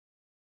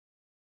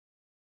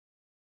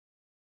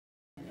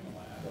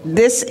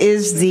This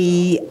is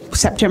the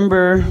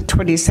September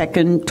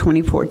 22nd,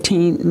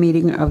 2014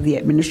 meeting of the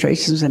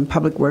Administrations and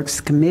Public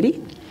Works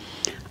Committee.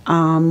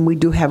 We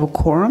do have a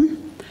quorum.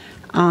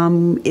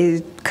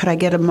 Could I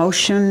get a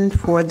motion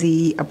for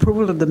the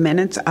approval of the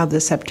minutes of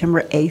the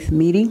September 8th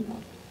meeting?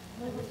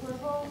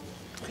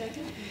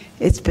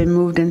 It's been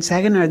moved and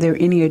second. Are there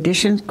any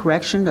additions,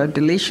 corrections, or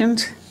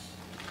deletions?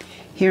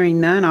 Hearing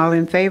none, all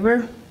in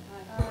favor?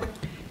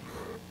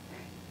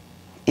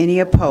 Any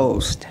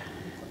opposed?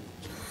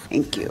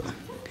 Thank you.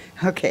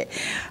 Okay.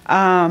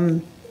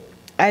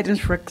 Items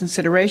for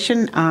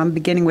consideration,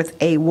 beginning with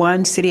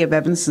A1, City of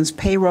Evanston's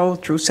payroll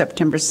through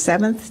September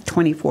 7th,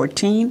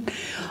 2014,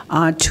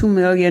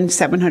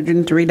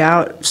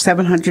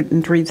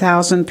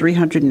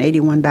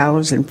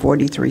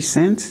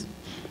 $2,703,381.43.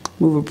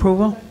 Move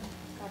approval.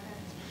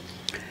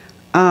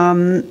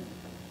 I'm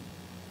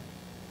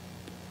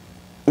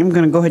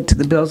going to go ahead to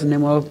the bills and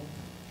then we'll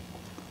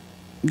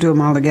do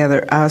them all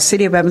together.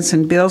 City of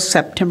Evanston bills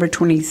September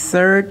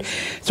 23rd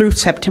through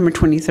September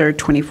 23rd,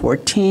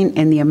 2014,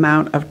 in the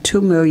amount of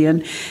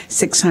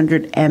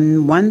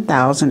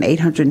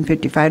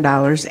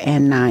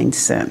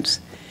 $2,601,855.09.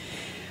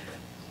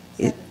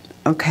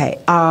 Okay.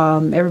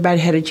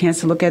 Everybody had a chance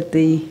to look at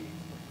the.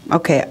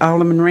 Okay,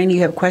 Alderman Rainey,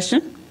 you have a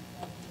question?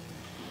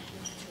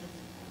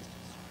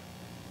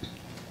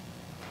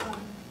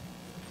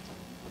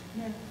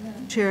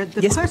 Chair,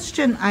 the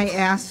question I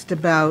asked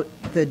about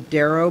the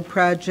Darrow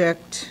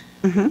project,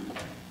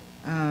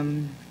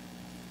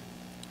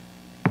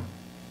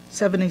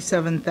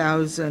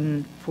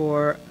 $77,000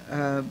 for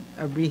a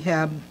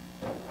rehab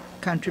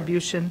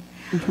contribution.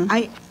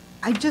 I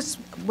just,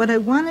 what I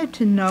wanted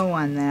to know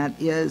on that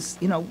is,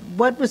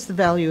 what was the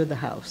value of the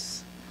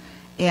house?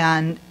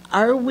 And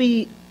are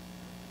we,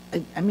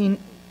 I mean,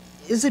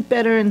 is it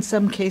better in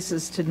some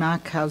cases to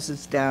knock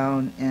houses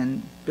down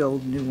and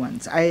build new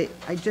ones?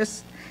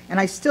 And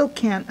I still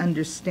can't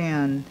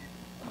understand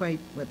quite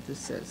what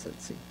this is.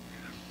 Let's see.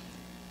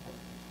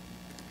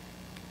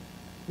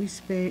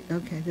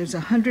 Okay, there's a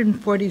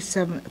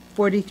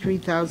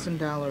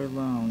 $43,000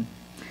 loan.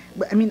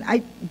 I mean,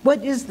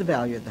 what is the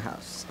value of the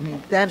house? I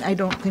mean, that I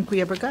don't think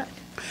we ever got.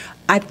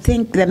 I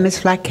think that Ms.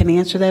 Flack can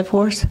answer that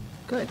for us.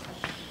 Good.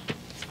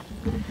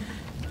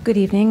 Good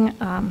evening.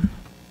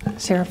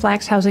 Sarah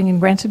Flax, Housing and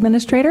Grants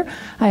Administrator.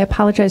 I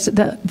apologize.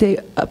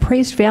 The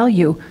appraised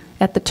value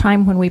at the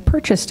time when we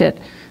purchased it,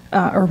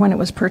 or when it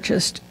was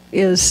purchased,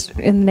 is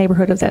in the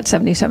neighborhood of that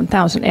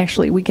 $77,000.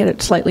 Actually, we get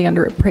it slightly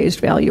under appraised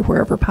value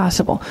wherever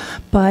possible.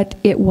 But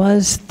it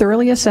was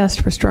thoroughly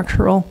assessed for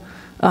structural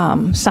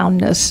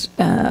soundness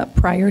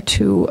prior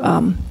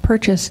to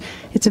purchase.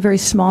 It's a very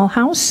small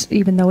house,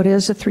 even though it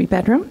is a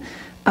 3-bedroom,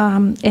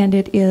 and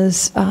it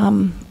is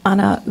on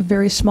a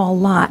very small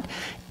lot.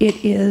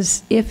 It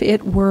is, if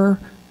it were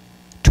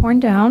torn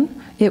down,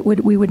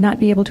 we would not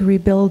be able to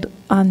rebuild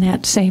on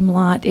that same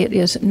lot. It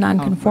is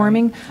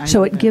non-conforming,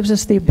 so it gives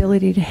us the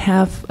ability to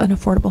have an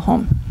affordable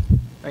home.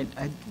 Right,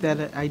 I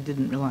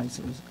didn't realize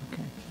it was,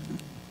 okay.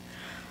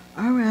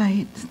 All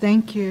right,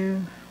 thank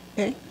you.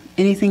 Okay,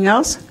 anything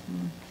else?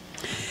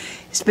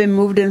 It's been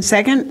moved in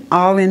second.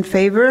 All in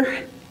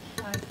favor?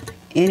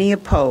 Any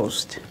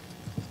opposed?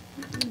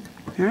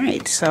 All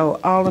right,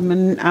 so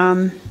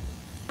Alderman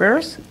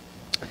Burris?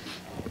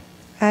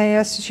 I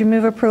ask that you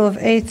move approval of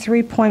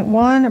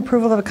A3.1,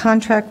 approval of a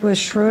contract with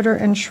Schroeder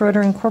and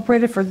Schroeder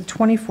Incorporated for the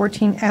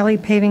 2014 alley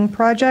paving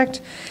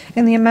project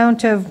in the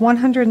amount of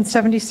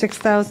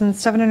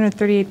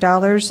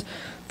 $176,738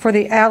 for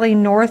the alley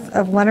north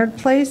of Leonard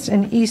Place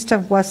and east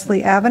of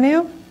Wesley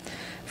Avenue.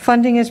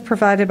 Funding is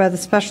provided by the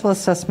Special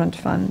Assessment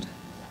Fund.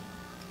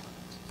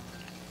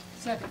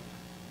 Second.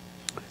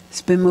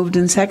 It's been moved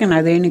in second.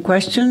 Are there any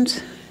questions?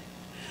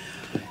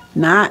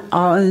 Not.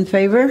 All in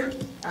favor?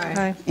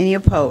 Aye. Any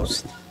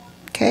opposed?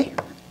 Okay.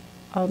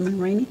 Alderman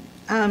Rainey?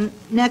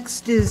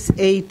 Next is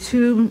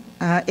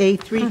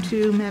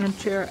A32, Madam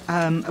Chair.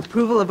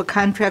 Approval of a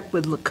contract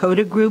with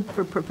Lakota Group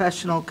for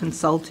professional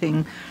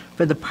consulting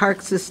for the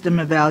park system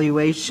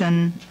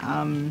evaluation.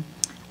 I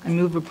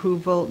move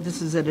approval.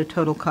 This is at a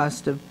total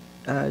cost of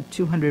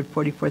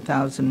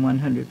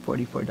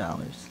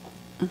 $244,144.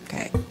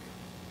 Okay.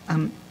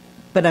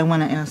 But I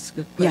want to ask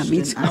a question. Yeah,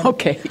 me too.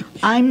 Okay.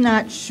 I'm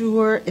not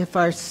sure if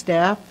our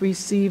staff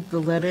received the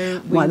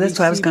letter. Well, that's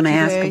what I was going to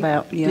ask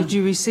about. Yeah. Did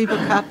you receive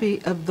a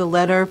copy of the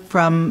letter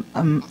from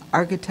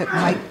architect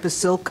Mike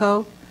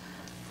Basilko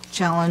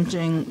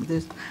challenging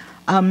this?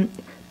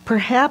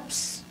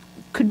 Perhaps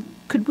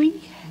could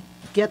we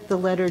get the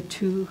letter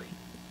to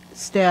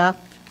staff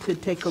to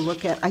take a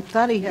look at? I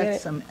thought he had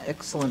some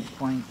excellent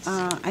points.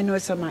 I know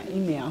it's on my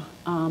email.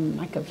 Can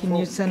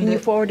you send it? Can you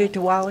forward it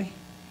to Wally?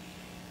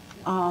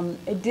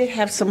 It did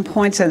have some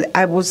points, and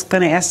I was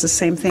going to ask the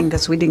same thing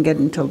because we didn't get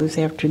it until this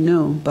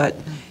afternoon, but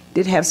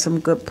did have some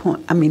good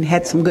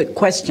had some good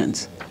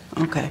questions.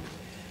 Okay.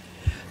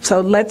 So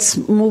let's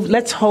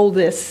hold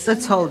this.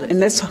 Let's hold it. And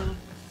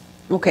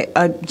Okay,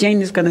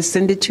 Jane is going to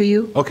send it to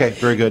you. Okay,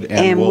 very good.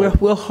 And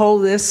we'll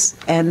hold this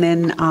and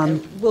then,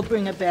 We'll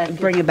bring it back.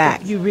 Bring it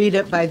back. If you read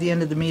it by the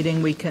end of the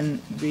meeting, we can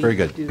Very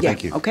good. redo that.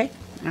 Thank you. okay,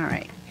 all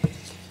right.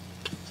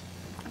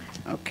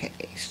 Okay,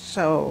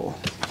 so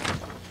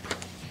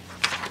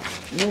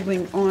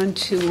moving on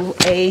to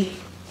A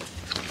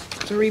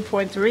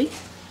 3.3.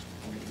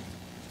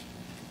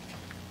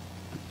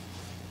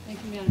 Thank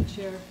you, Madam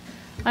Chair.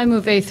 I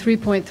move A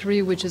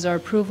 3.3, which is our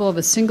approval of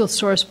a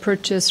single-source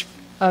purchase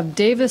of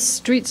Davis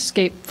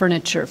streetscape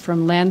furniture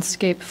from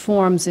Landscape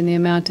Forms in the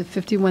amount of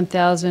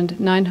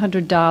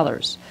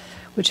 $51,900,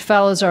 which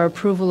follows our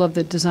approval of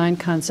the design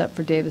concept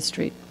for Davis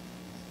Street.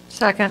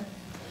 Second.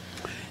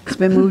 It's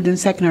been moved and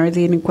seconded. Are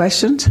there any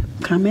questions,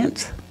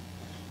 comments?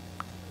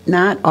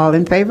 Not, all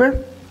in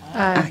favor?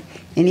 Aye.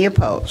 Any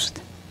opposed?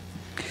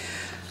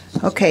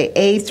 Okay,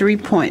 A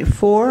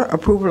 3.4,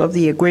 approval of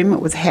the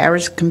agreement with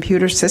Harris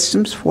Computer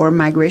Systems for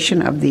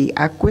migration of the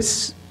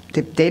Aquis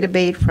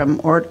database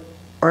from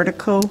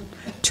Oracle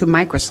to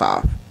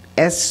Microsoft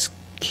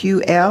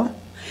SQL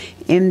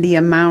in the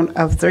amount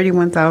of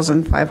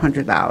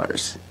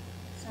 $31,500.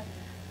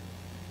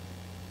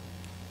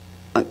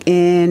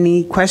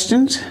 Any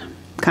questions,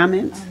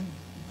 comments?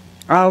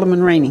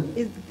 Alderman Rainey.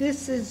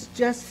 This is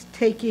just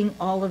taking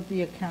all of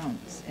the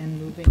accounts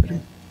and moving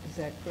it, is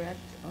that correct?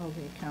 All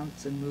the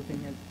accounts and moving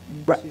it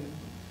Right. into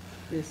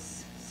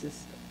this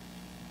system?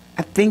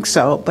 I think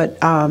so, but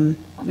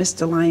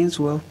Mr. Lyons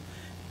will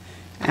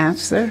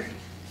answer.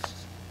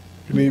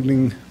 Good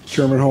evening,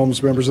 Chairman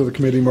Holmes, members of the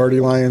committee, Marty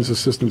Lyons,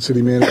 Assistant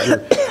City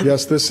Manager.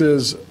 Yes, this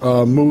is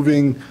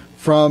moving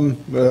from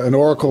an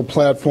Oracle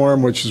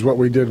platform, which is what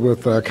we did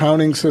with the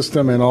accounting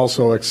system and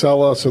also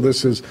Excella. So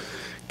this is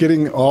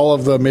getting all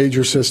of the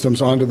major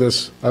systems onto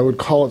this, I would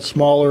call it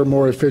smaller,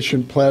 more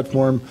efficient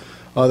platform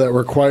that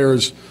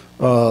requires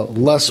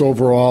less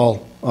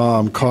overall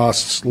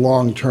costs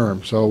long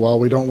term. So while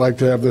we don't like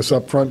to have this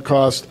upfront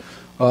cost,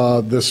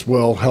 this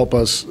will help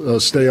us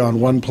stay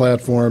on one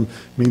platform.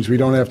 Means we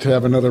don't have to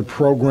have another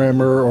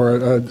programmer or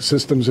a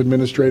systems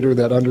administrator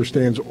that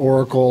understands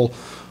Oracle.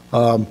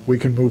 We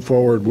can move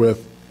forward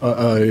with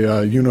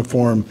a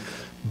uniform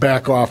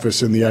back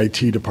office in the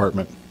IT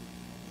department.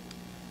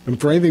 And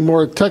for anything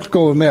more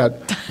technical than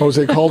that,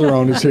 Jose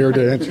Calderon is here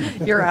to answer.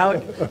 You're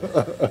out.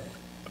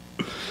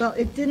 Well,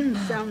 it didn't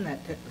sound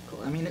that technical.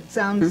 I mean, it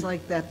sounds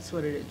like that's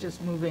what it is,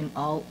 just moving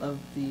all of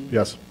the.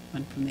 Yes.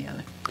 One from the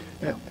other.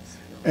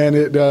 And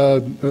it,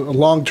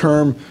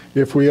 long-term,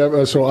 if we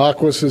have, so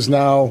Aquis is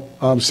now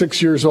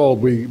 6 years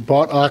old. We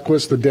bought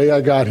Aquis the day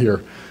I got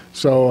here.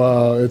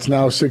 So it's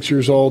now 6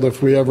 years old.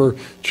 If we ever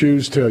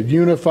choose to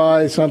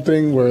unify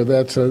something where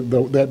that's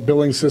that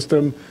billing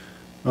system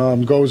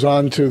goes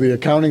on to the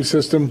accounting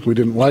system, we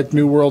didn't like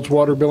New World's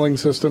water billing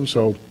system,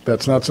 so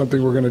that's not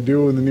something we're going to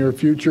do in the near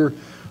future.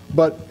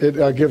 But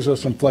it gives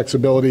us some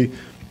flexibility,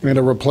 and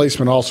a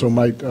replacement also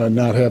might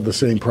not have the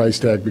same price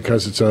tag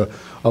because it's a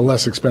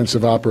less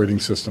expensive operating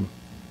system.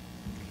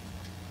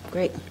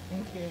 Great.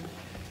 Thank you.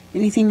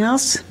 Anything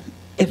else?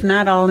 If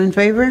not, all in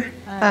favor?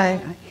 Aye.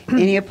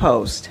 Any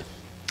opposed?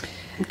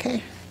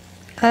 Okay.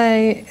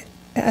 I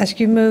ask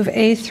you move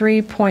A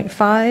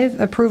 3.5,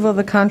 approval of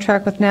the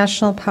contract with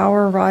National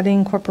Power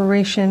Rodding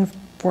Corporation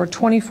for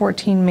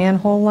 2014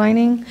 manhole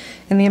lining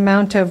in the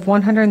amount of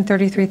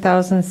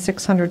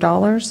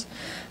 $133,600.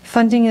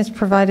 Funding is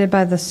provided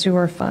by the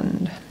sewer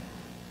fund.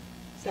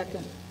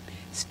 Second.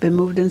 It's been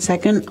moved in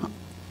second.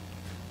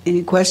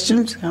 Any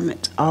questions,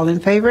 comments? All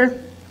in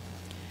favor?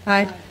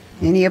 Aye.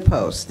 Any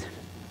opposed?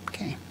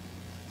 Okay.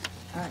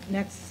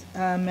 Next,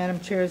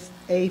 Madam Chair, is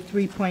A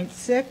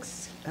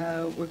 3.6.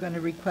 We're going to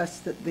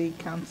request that the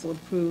council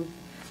approve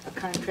a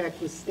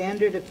contract with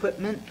Standard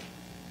Equipment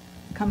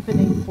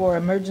Company for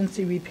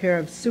emergency repair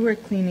of sewer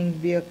cleaning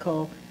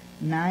vehicle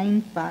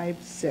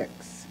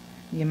 956,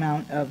 the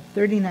amount of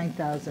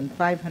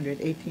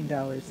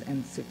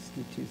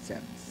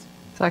 $39,518.62.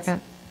 Second.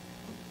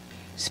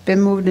 It's been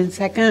moved in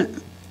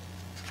second.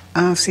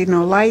 See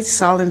no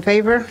lights. All in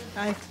favor?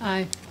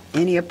 Aye.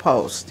 Any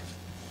opposed?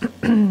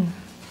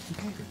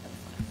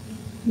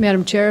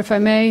 Madam Chair, if I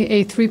may,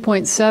 A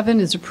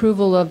 3.7 is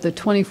approval of the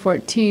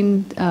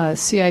 2014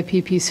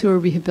 CIPP Sewer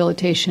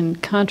Rehabilitation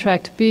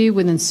Contract B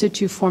with In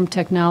Situ Form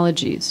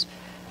Technologies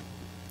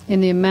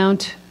in the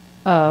amount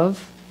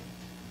of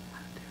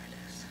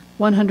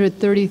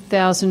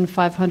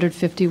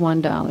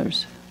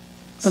 $130,551.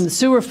 From the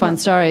sewer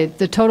fund, sorry,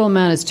 the total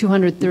amount is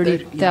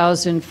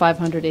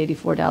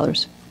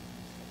 $230,584.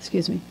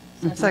 Excuse me.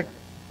 Second.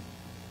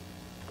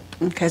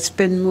 Okay, it's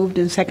been moved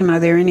in second. Are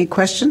there any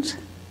questions,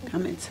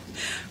 comments?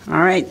 All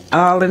right,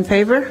 all in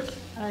favor?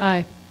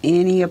 Aye.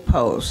 Any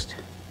opposed?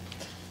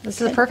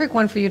 This is a perfect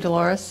one for you,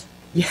 Dolores.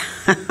 Yeah.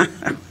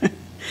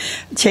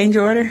 Change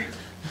order?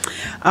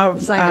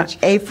 Signage.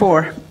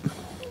 A4,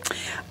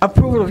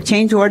 Approval of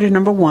change order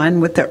number 1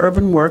 with the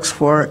Urban Works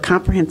for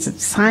Comprehensive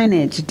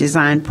Signage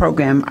Design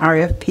Program,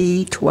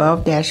 RFP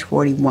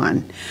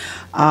 12-41.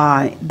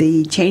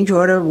 The change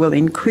order will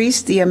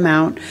increase the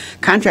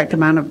contract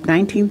amount of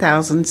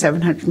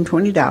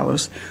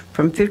 $19,720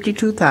 from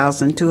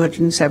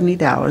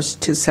 $52,270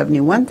 to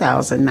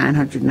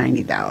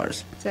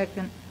 $71,990.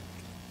 Second.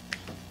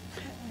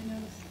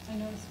 I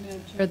noticed,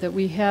 Madam Chair, that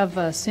we have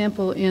a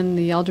sample in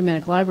the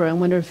Aldermanic Library. I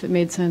wonder if it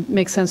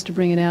makes sense to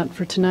bring it out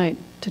for tonight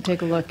to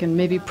take a look and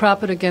maybe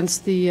prop it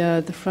against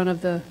the front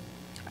of the.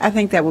 I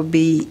think that would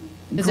be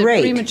Is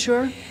great. it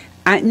premature?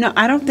 No,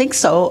 I don't think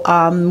so.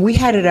 We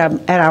had it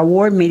at our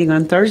ward meeting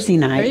on Thursday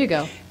night. There you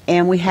go.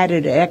 And we had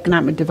it at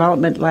Economic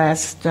Development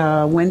last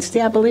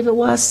Wednesday, I believe it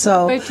was.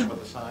 So Wait to-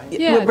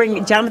 we'll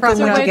bring Jonathan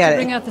So will wait get to it.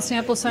 bring out the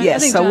sample sign. I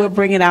Yes, think so we'll John-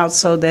 bring it out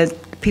so that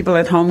people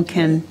at home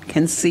can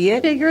see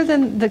it. Bigger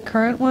than the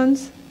current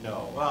ones?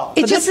 No, well,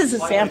 It But just, this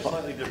is a sample.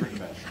 slightly different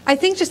dimension. I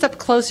think just up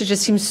close, it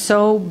just seems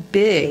so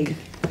big.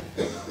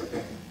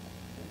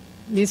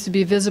 Needs to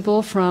be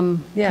visible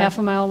from Yeah. half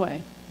a mile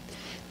away.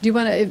 Do you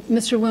want to, if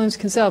Mr.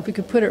 Williams-Kinsella, if we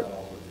could put it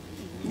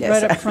Yes.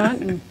 right up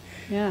front and,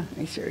 yeah.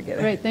 Make sure we get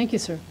it. Great, thank you,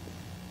 sir.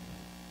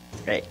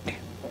 Great.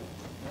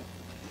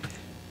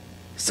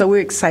 So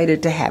we're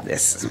excited to have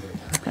this.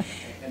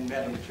 And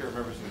Madam Chair,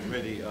 members of the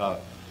committee,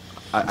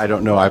 I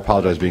don't know, I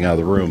apologize being out of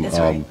the room. That's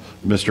right.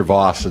 Mr.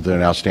 Voss did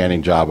an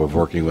outstanding job of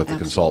working with the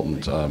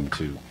consultant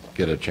to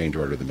get a change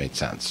order that made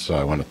sense. So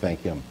I want to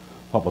thank him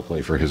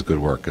publicly for his good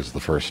work, because the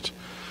first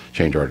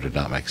change order did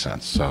not make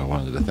sense. So I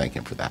wanted to thank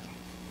him for that.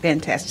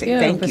 Fantastic. Yeah,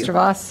 Thank Mr. you.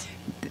 Voss?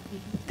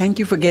 Thank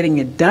you for getting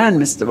it done,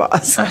 Mr.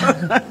 Voss. And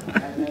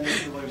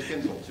Mr.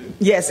 Williams-Kinsel, too.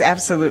 Yes,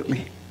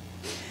 absolutely.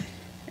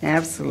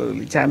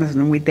 Absolutely.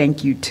 Jonathan, we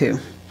thank you too.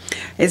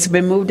 It's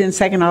been moved in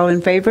second. All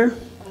in favor?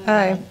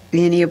 Aye.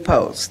 Any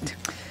opposed?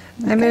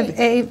 I move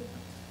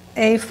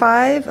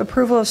A5,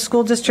 approval of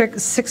School District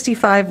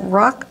 65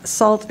 rock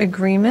salt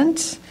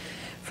agreement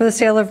for the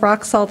sale of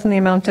rock salt in the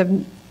amount of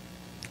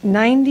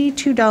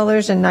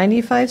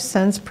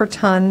 $92.95 per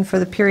ton for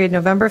the period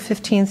November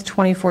 15th,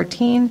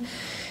 2014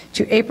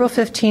 to April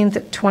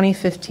 15th,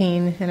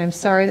 2015. And I'm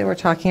sorry that we're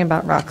talking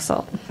about rock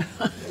salt.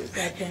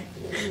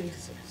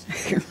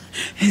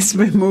 It's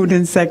been moved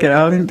in second.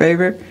 All in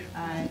favor?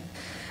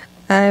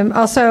 I'm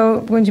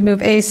also going to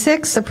move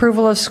A6,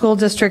 approval of School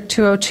District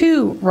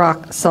 202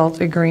 rock salt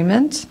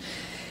agreement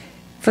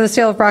for the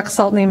sale of rock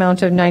salt in the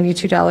amount of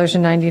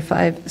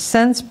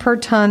 $92.95 per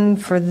ton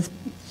for the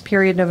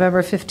period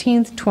November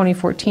 15th,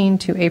 2014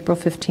 to April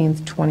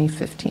 15th,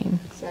 2015.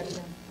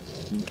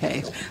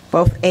 Okay.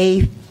 Both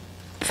A5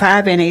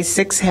 and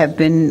A6 have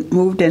been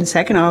moved in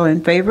second. All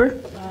in favor?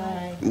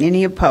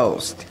 Any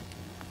opposed?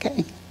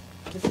 Okay.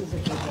 This is a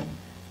good one.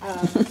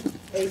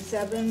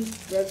 A7,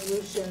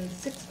 Resolution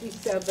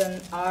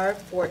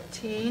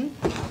 67R14.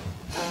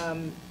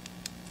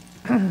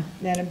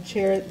 Madam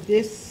Chair,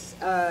 this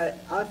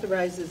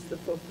authorizes the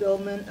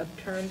fulfillment of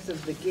terms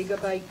of the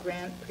Gigabyte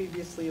grant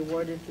previously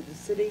awarded to the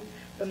city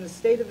from the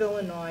state of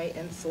Illinois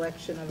and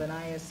selection of an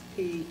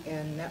ISP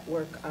and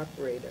network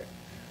operator.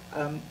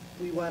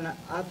 We want to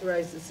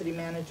authorize the city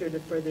manager to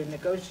further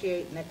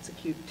negotiate and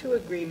execute 2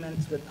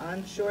 agreements with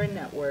onshore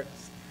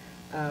networks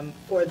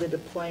for the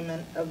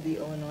deployment of the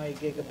Illinois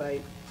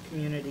Gigabyte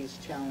Communities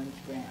Challenge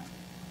grant.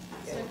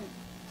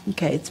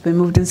 Okay, it's been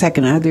moved in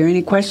second. Are there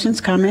any questions,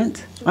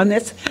 comments on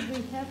this?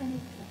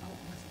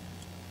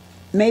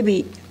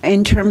 Maybe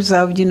in terms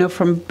of,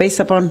 based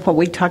upon what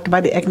we talked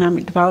about, the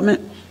economic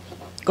development?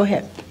 Go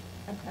ahead.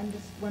 I'm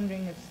just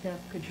wondering if staff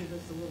could give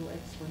us a little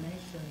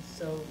explanation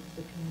so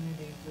the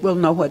community would... We'll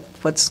know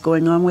what's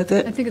going on with I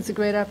it. think it's a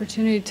great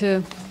opportunity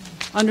to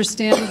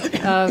understand,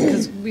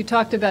 because we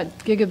talked about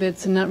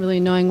gigabits and not really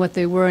knowing what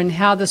they were and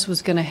how this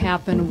was going to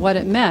happen, what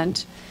it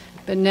meant,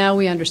 but now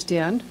we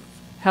understand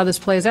how this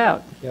plays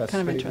out. Yes,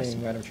 Kind of good interesting.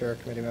 evening, Madam Chair,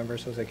 committee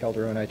members, Jose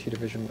Calderon, IT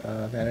Division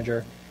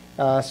Manager.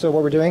 So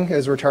what we're doing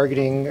is we're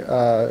targeting,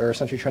 or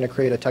essentially trying to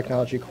create a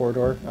technology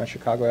corridor on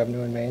Chicago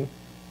Avenue in Maine.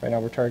 Right now,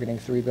 we're targeting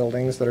 3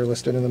 buildings that are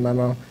listed in the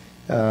memo.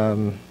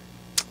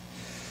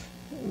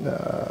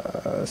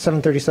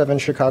 737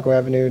 Chicago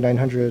Avenue,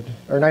 900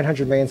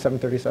 Main,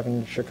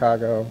 737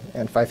 Chicago,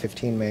 and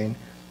 515 Main.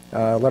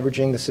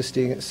 Leveraging the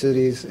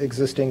city's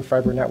existing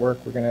fiber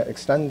network, we're going to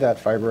extend that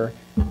fiber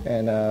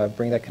and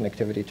bring that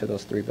connectivity to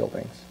those 3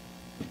 buildings.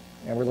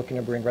 And we're looking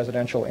to bring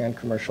residential and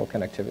commercial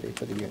connectivity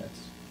to the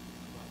units.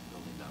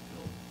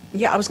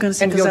 Yeah, I was going to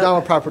say. And the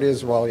O'Donnell property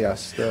as well,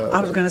 yes. I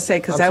was going to say,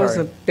 because I'm that was a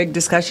sorry. big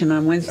discussion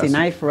on Wednesday Yes.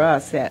 night for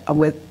us, is it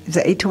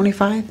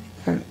 825?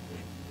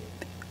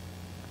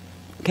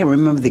 Can't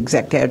remember the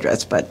exact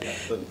address, but,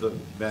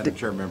 Madam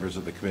Chair, members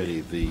of the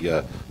committee,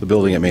 the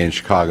building at Main and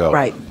Chicago.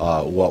 Right.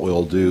 What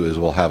we'll do is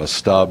we'll have a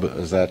stub,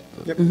 is that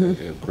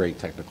a great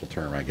technical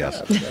term, I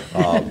guess?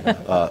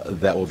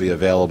 That will be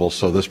available,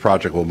 so this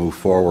project will move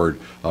forward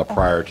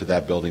prior to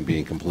that building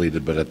being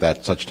completed, but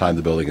at such time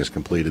the building is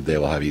completed, they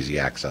will have easy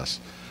access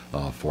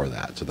for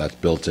that. So that's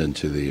built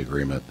into the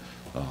agreement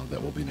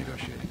that we'll be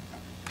negotiating.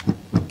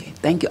 okay,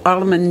 thank you.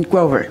 Alderman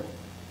Grover.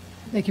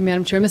 Thank you,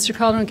 Madam Chair. Mr.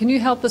 Calderon, can you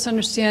help us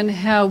understand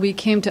how we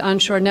came to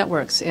Onshore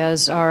Networks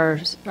as our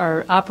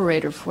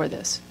operator for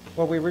this?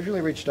 Well, we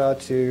originally reached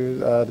out to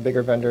the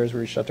bigger vendors.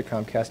 We reached out to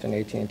Comcast and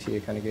AT&T,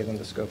 kind of gave them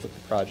the scope of the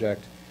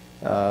project.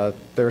 There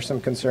were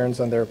some concerns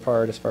on their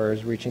part as far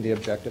as reaching the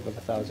objective of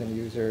 1,000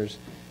 users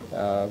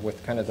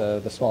with kind of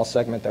the small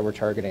segment that we're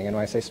targeting. And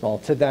when I say small,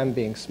 to them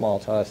being small,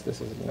 to us,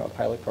 this is a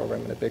pilot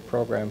program and a big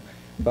program.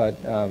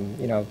 But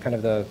kind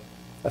of the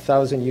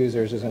 1,000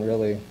 users isn't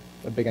really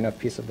a big enough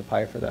piece of the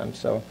pie for them.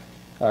 So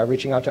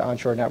reaching out to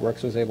Onshore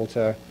Networks was able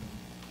to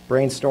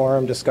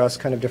brainstorm, discuss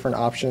kind of different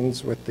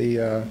options with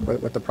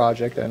the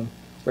project, and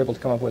we're able to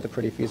come up with a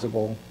pretty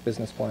feasible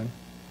business plan.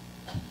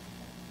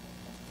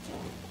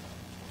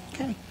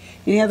 Okay.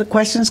 Any other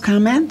questions,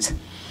 comments?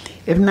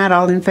 If not,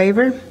 all in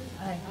favor?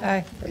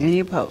 Aye.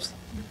 Any opposed?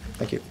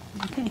 Thank you.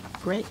 Okay,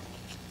 great.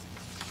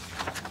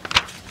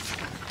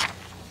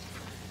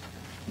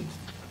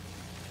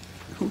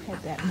 Who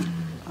had that?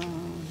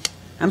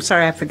 I'm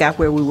sorry, I forgot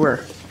where we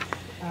were.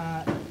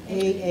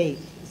 A8.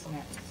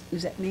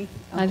 Is that me?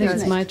 I think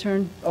it's my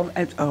turn.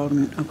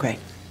 Okay.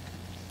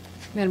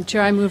 Madam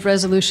Chair, I move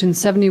Resolution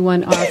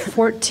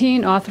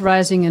 71R14,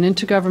 authorizing an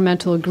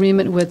intergovernmental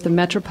agreement with the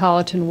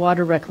Metropolitan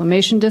Water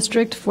Reclamation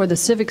District for the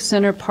Civic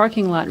Center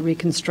parking lot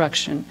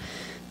reconstruction.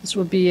 This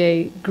will be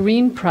a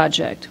green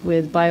project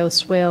with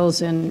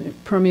bioswales and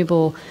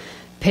permeable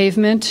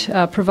pavement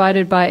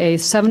provided by a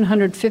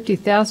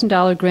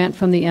 $750,000 grant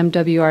from the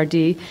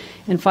MWRD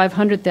and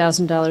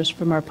 $500,000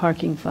 from our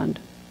parking fund.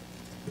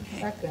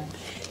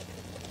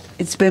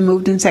 It's been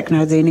moved and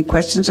seconded. Are there any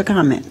questions or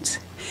comments?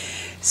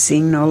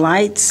 Seeing no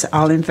lights,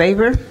 all in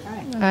favor?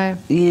 Aye.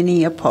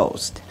 Any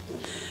opposed?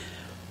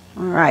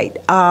 All right.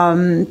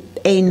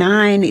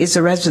 A9 is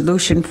a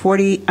resolution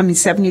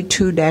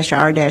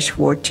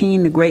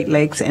 72-R-14, the Great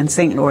Lakes and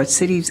St. Lawrence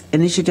Cities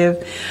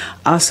Initiative,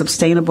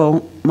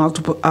 Sustainable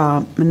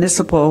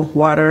Municipal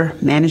Water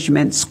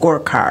Management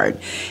Scorecard.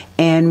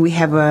 And we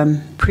have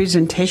a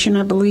presentation,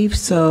 I believe,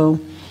 so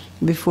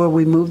before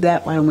we move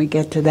that, why don't we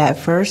get to that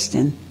first,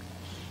 and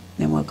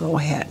then we'll go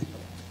ahead.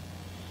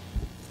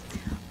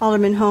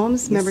 Alderman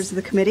Holmes, members of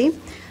the committee.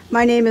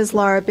 My name is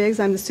Laura Biggs.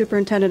 I'm the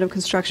Superintendent of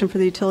Construction for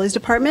the Utilities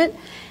Department,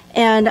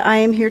 and I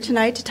am here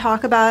tonight to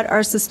talk about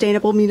our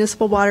Sustainable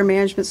Municipal Water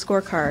Management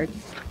Scorecard.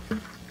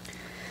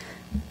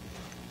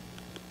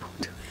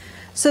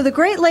 So the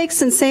Great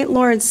Lakes and St.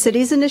 Lawrence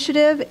Cities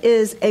Initiative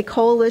is a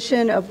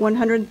coalition of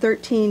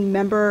 113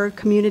 member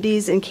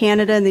communities in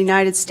Canada and the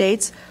United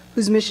States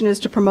whose mission is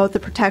to promote the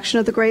protection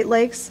of the Great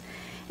Lakes.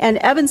 And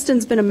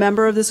Evanston's been a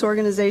member of this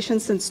organization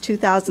since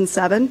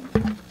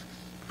 2007.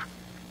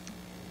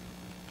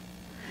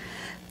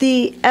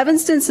 The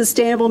Evanston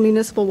Sustainable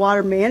Municipal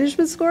Water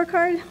Management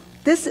Scorecard,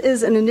 this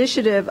is an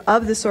initiative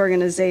of this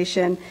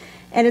organization,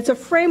 and it's a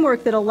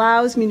framework that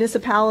allows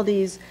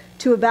municipalities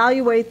to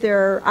evaluate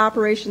their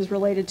operations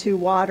related to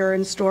water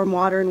and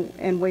stormwater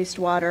and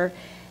wastewater.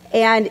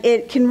 And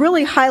it can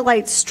really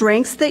highlight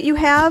strengths that you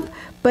have,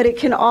 but it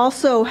can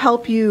also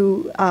help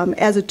you,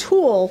 as a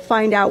tool,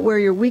 find out where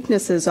your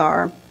weaknesses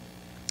are.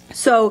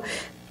 So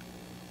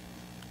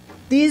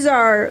these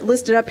are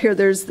listed up here.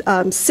 There's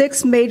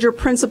 6 major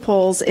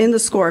principles in the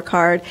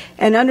scorecard,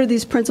 and under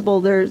these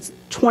principles, there's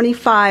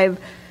 25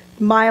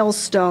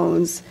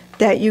 milestones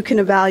that you can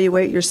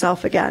evaluate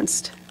yourself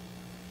against.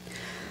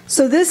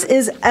 So this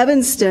is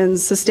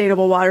Evanston's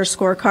Sustainable Water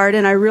Scorecard,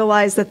 and I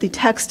realize that the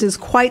text is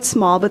quite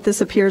small, but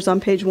this appears on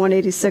page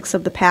 186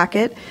 of the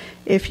packet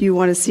if you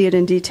want to see it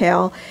in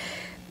detail.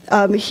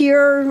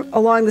 Here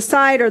along the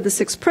side are the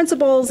 6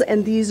 principles,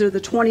 and these are the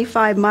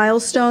 25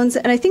 milestones.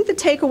 And I think the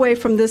takeaway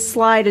from this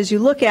slide as you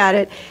look at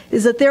it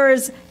is that there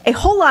is a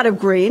whole lot of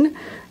green.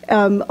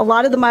 A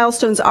lot of the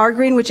milestones are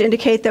green, which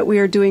indicate that we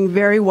are doing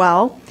very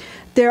well.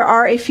 There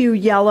are a few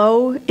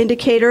yellow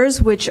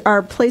indicators, which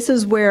are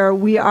places where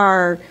we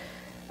are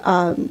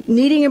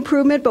needing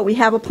improvement, but we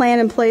have a plan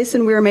in place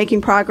and we are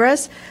making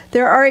progress.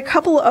 There are a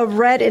couple of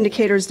red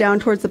indicators down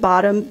towards the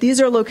bottom.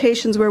 These are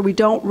locations where we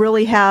don't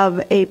really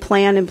have a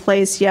plan in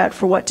place yet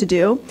for what to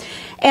do.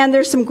 And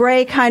there's some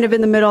gray kind of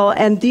in the middle,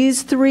 and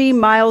these 3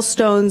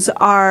 milestones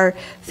are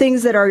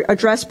things that are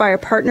addressed by a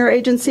partner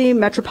agency,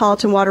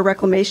 Metropolitan Water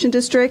Reclamation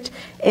District,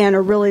 and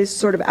are really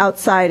sort of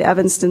outside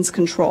Evanston's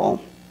control.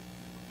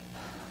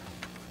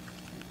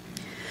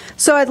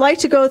 So I'd like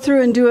to go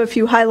through and do a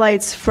few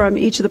highlights from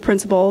each of the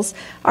principles.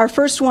 Our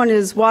first one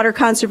is water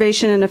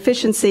conservation and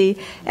efficiency.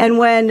 And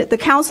when the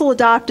council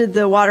adopted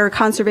the Water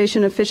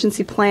Conservation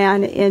Efficiency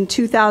Plan in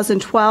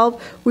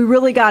 2012, we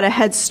really got a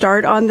head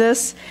start on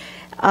this.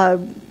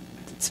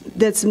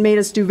 That's made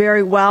us do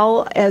very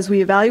well as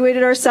we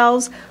evaluated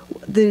ourselves.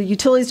 The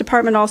Utilities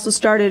Department also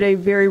started a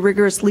very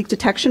rigorous leak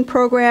detection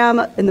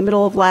program in the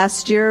middle of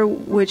last year,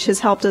 which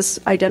has helped us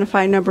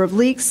identify a number of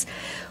leaks.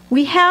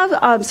 We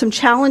have some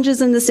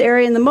challenges in this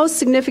area, and the most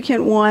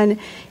significant one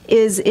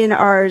is in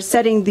our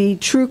setting the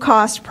true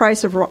cost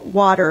price of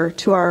water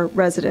to our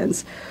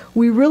residents.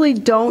 We really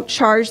don't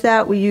charge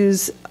that. We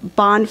use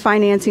bond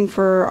financing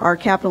for our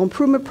capital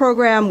improvement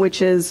program,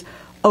 which is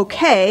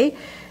okay.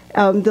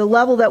 The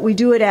level that we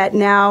do it at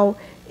now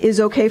is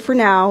okay for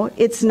now.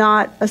 It's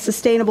not a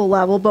sustainable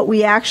level, but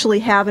we actually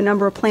have a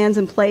number of plans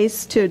in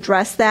place to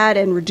address that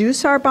and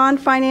reduce our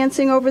bond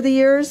financing over the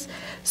years.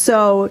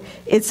 So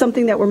it's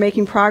something that we're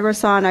making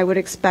progress on. I would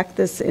expect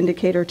this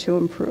indicator to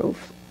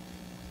improve.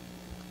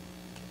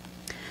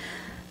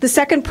 The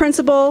second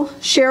principle,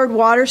 shared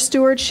water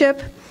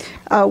stewardship.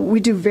 We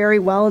do very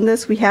well in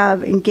this. We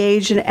have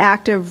engaged and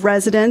active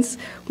residents.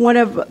 One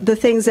of the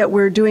things that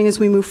we're doing as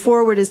we move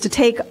forward is to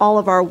take all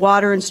of our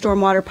water and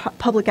stormwater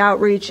public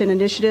outreach and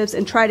initiatives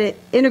and try to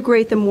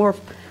integrate them more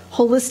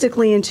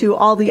holistically into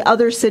all the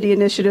other city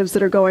initiatives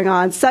that are going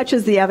on, such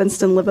as the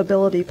Evanston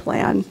Livability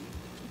Plan.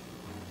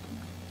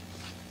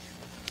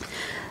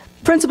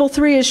 Principle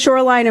 3 is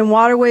shoreline and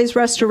waterways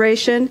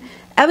restoration.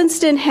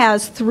 Evanston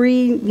has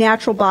 3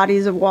 natural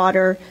bodies of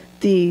water: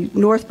 the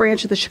North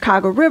Branch of the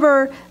Chicago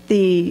River,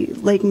 the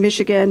Lake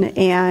Michigan,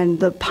 and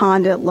the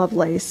pond at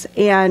Lovelace.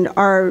 And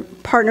our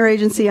partner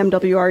agency,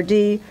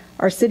 MWRD,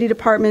 our city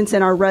departments,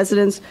 and our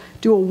residents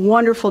do a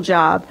wonderful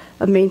job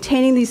of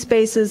maintaining these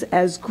spaces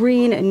as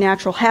green and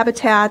natural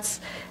habitats,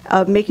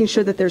 of making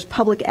sure that there's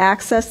public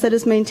access that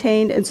is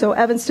maintained. And so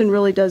Evanston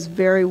really does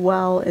very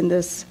well in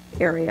this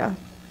area.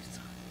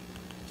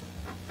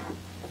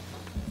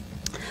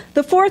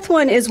 The fourth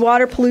one is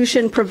water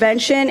pollution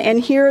prevention, and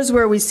here's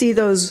where we see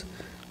those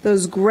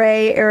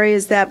gray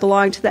areas that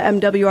belong to the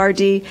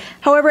MWRD.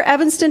 However,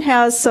 Evanston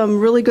has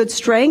some really good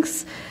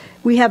strengths.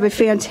 We have a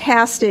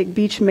fantastic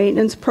beach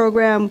maintenance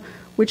program,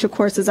 which of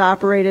course is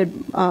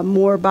operated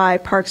more by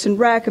Parks and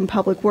Rec and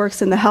Public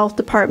Works and the Health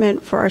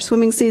Department for our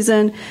swimming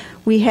season.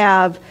 We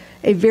have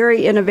a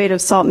very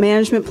innovative salt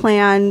management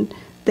plan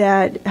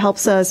that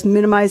helps us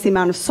minimize the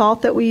amount of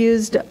salt that we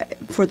used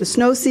for the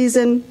snow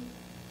season.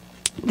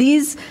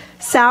 These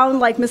sound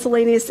like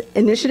miscellaneous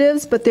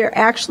initiatives, but they're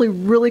actually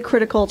really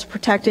critical to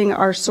protecting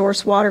our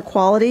source water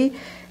quality.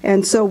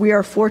 And so we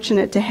are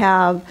fortunate to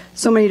have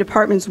so many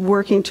departments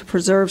working to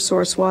preserve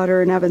source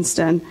water in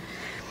Evanston.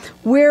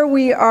 Where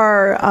we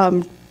are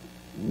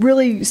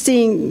really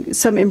seeing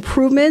some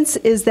improvements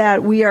is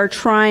that we are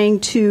trying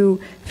to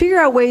figure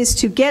out ways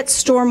to get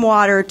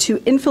stormwater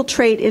to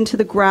infiltrate into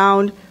the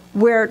ground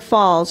where it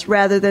falls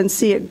rather than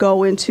see it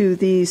go into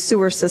the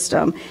sewer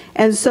system.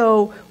 And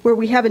so where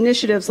we have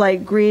initiatives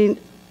like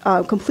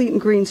Complete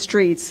and Green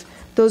Streets,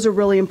 those are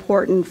really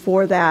important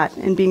for that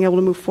and being able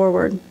to move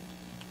forward.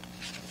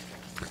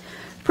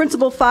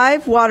 Principle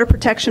 5, water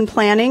protection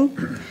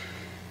planning.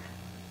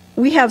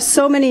 We have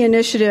so many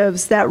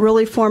initiatives that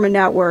really form a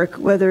network,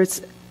 whether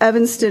it's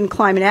Evanston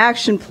Climate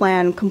Action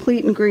Plan,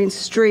 Complete and Green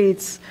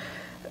Streets,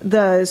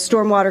 the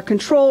Stormwater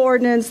Control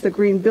Ordinance, the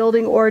Green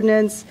Building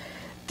Ordinance.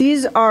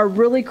 These are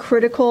really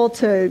critical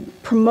to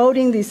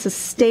promoting these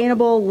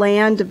sustainable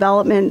land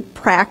development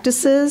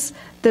practices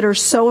that are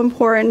so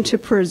important to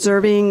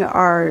preserving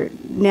our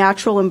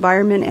natural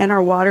environment and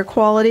our water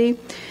quality.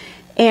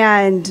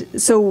 And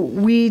so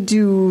we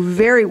do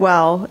very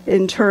well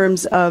in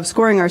terms of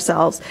scoring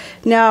ourselves.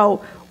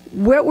 Now,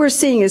 what we're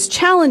seeing as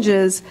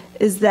challenges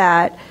is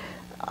that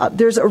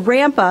there's a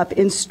ramp up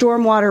in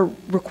stormwater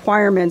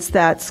requirements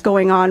that's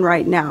going on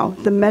right now.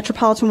 The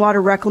Metropolitan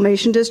Water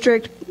Reclamation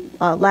District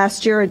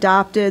last year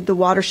adopted the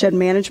Watershed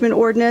Management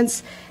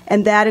Ordinance,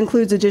 and that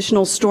includes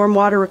additional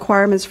stormwater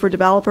requirements for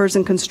developers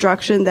and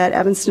construction that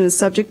Evanston is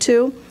subject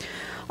to.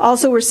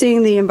 Also, we're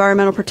seeing the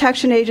Environmental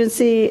Protection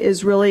Agency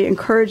is really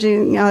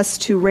encouraging us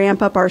to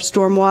ramp up our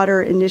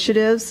stormwater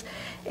initiatives.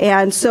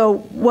 And so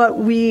what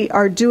we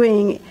are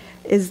doing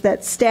is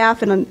that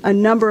staff and a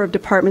number of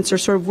departments are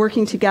sort of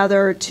working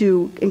together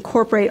to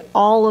incorporate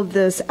all of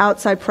this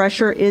outside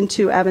pressure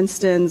into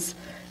Evanston's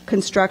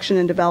construction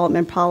and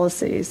development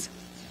policies.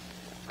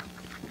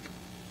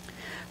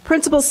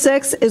 Principle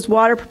 6 is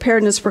water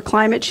preparedness for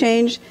climate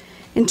change.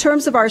 In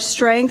terms of our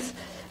strength,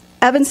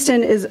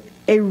 Evanston is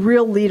a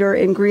real leader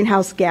in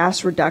greenhouse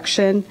gas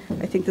reduction.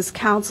 I think this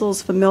council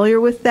is familiar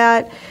with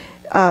that.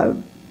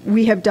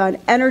 We have done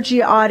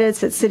energy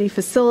audits at city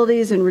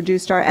facilities and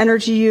reduced our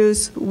energy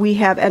use. We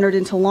have entered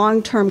into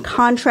long-term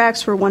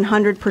contracts for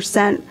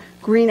 100%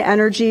 green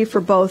energy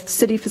for both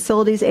city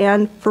facilities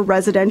and for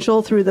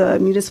residential through the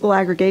municipal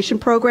aggregation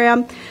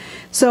program.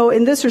 So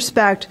in this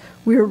respect,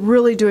 we are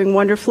really doing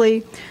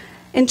wonderfully.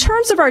 In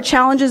terms of our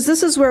challenges,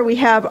 this is where we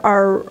have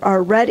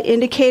our red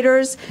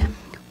indicators.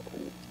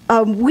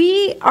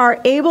 We are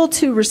able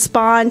to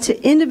respond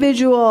to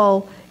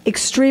individual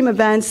extreme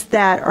events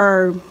that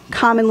are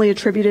commonly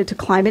attributed to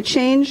climate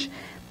change,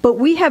 but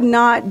we have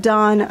not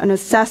done an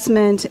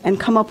assessment and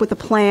come up with a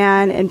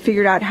plan and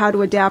figured out how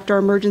to adapt our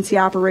emergency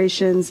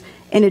operations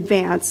in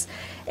advance.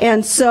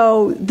 And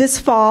so this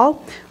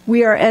fall,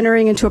 we are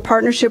entering into a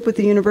partnership with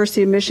the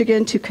University of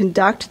Michigan to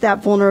conduct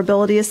that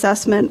vulnerability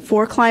assessment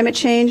for climate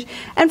change.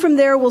 And from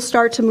there, we'll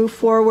start to move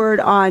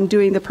forward on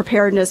doing the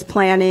preparedness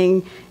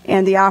planning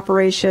and the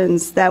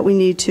operations that we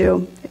need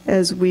to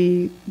as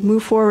we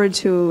move forward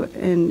to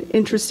an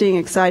interesting,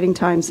 exciting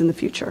times in the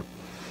future.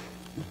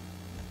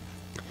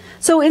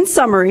 So in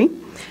summary,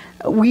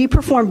 we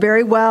perform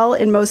very well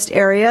in most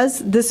areas.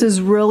 This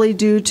is really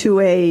due to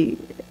a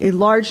a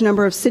large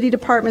number of city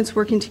departments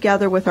working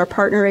together with our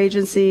partner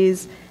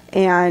agencies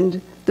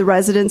and the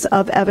residents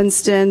of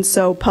Evanston,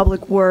 so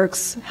Public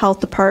Works, Health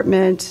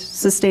Department,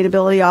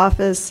 Sustainability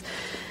Office,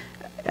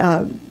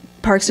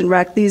 Parks and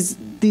Rec.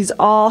 These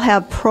all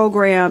have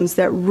programs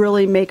that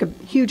really make a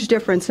huge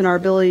difference in our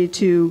ability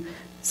to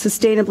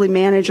sustainably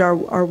manage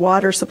our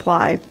water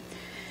supply.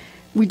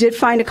 We did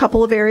find a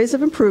couple of areas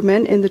of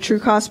improvement in the true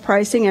cost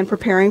pricing and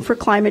preparing for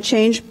climate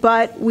change,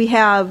 but we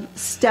have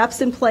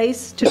steps in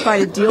place to try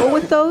to deal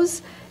with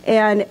those.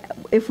 And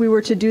if we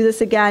were to do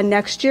this again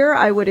next year,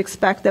 I would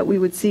expect that we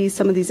would see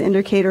some of these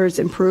indicators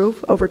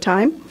improve over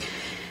time.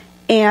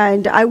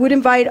 And I would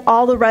invite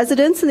all the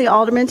residents and the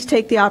aldermen to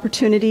take the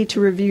opportunity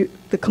to review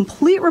the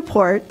complete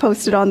report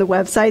posted on the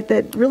website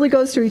that really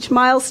goes through each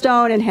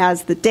milestone and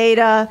has the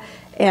data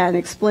and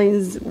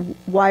explains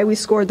why we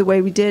scored the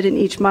way we did in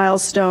each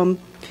milestone.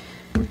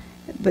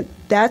 But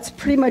that's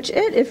pretty much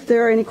it. If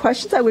there are any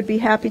questions, I would be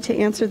happy to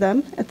answer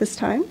them at this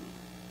time.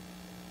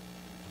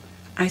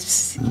 I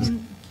see.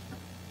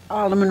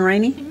 Alderman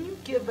Rainey? Can you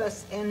give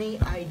us any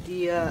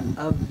idea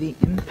of the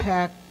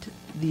impact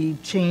the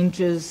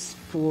changes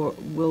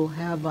will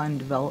have on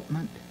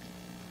development?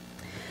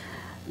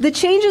 The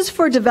changes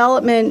for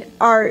development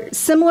are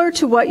similar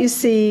to what you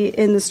see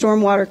in the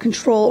stormwater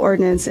control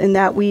ordinance in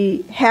that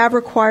we have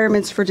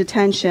requirements for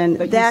detention.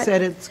 But you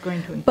said it's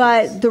going to increase.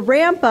 But the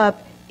ramp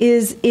up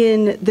is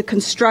in the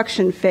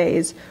construction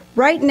phase.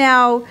 Right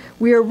now,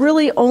 we are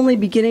really only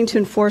beginning to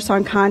enforce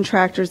on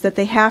contractors that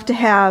they have to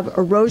have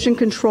erosion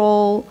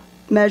control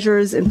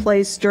measures in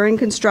place during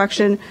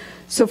construction.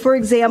 So, for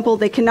example,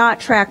 they cannot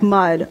track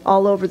mud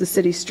all over the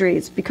city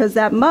streets because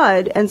that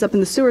mud ends up in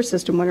the sewer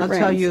system when it rains. I'll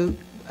tell you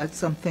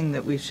something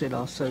that we should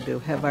also do,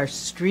 have our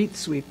street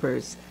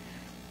sweepers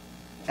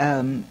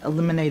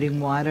eliminating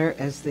water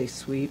as they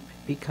sweep,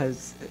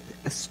 because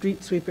a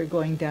street sweeper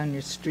going down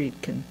your street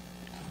can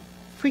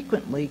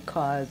frequently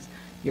cause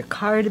your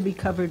car to be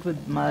covered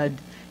with mud,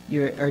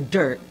 or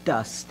dirt,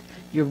 dust,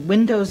 your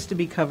windows to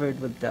be covered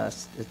with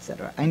dust,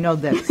 etc. I know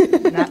that's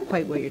not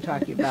quite what you're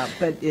talking about,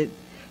 but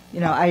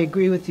I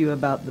agree with you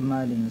about the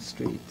mud in the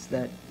streets.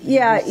 That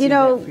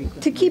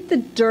to keep the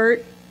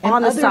dirt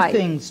on the site. And other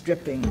things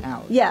dripping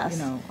out. Yes,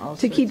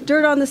 to keep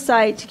dirt on the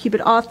site, to keep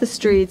it off the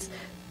streets.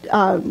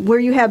 Where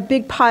you have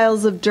big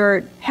piles of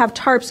dirt, have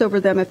tarps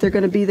over them if they're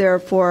going to be there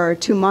for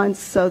 2 months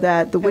so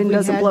that the wind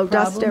doesn't blow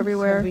dust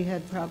everywhere. Have we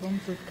had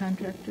problems with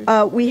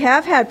contractors? We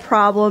have had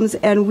problems,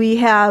 and we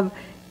have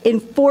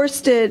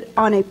enforced it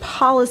on a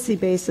policy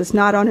basis,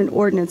 not on an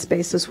ordinance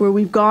basis, where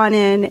we've gone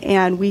in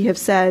and we have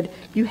said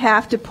you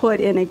have to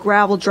put in a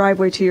gravel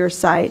driveway to your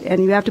site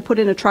and you have to put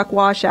in a truck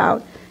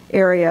washout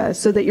area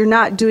so that you're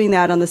not doing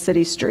that on the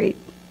city street.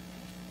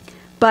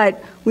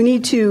 But we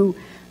need to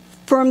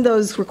firm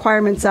those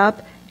requirements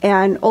up,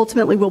 and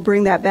ultimately we'll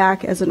bring that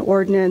back as an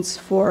ordinance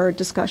for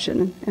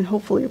discussion and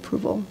hopefully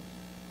approval.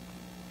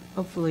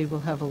 Hopefully we'll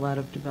have a lot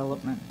of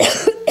development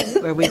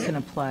where we can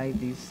apply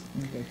these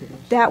indicators.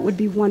 That would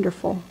be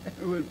wonderful.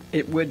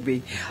 It would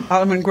be.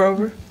 Alderman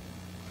Grover?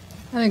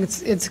 I think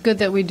it's good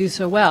that we do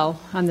so well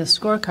on this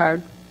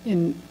scorecard,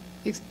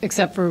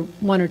 except for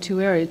one or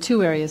two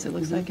areas it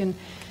looks like. And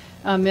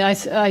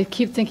I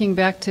keep thinking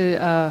back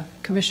to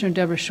Commissioner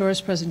Deborah Shore's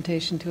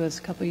presentation to us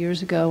a couple of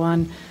years ago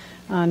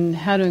on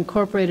how to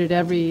incorporate at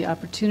every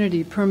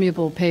opportunity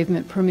permeable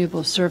pavement,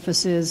 permeable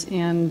surfaces,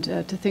 and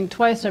to think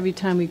twice every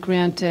time we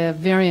grant a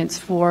variance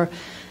for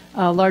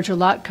larger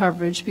lot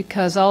coverage,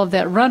 because all of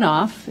that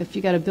runoff, if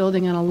you got a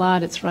building on a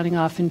lot, it's running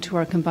off into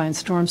our combined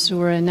storm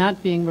sewer and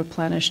not being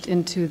replenished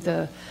into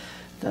the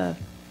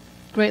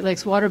Great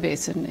Lakes water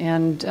basin.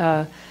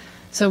 And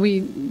so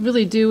we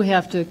really do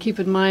have to keep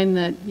in mind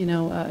that,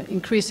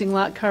 increasing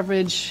lot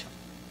coverage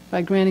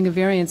by granting a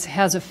variance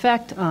has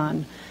effect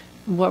on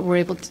what we're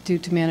able to do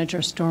to manage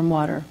our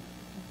stormwater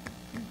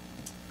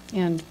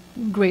and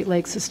Great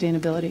Lakes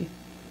sustainability.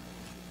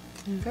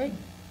 Great.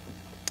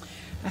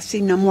 I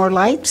see no more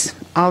lights.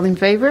 All in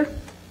favor?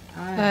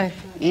 Aye.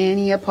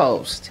 Any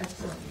opposed?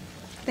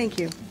 Thank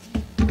you.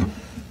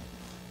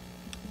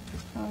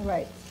 All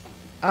right.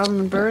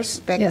 Alderman Burris,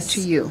 back Yes.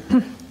 to you.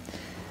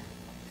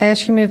 I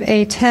ask you to move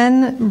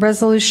A10,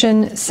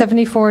 Resolution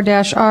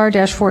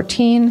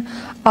 74-R-14,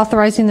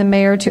 authorizing the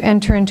mayor to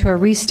enter into a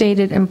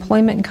restated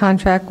employment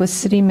contract with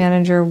city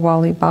manager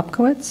Wally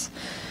Bobkowitz.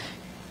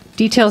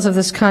 Details of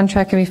this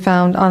contract can be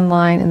found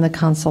online in the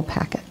council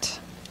packet.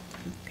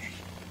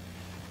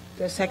 Is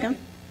there a second?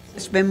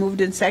 It's been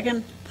moved in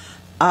second.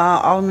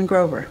 Alderman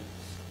Grover.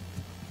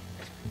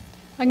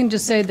 I can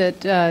just say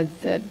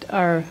that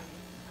our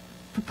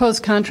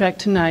proposed contract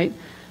tonight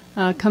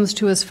comes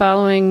to us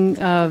following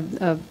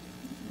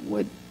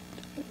what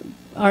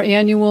our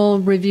annual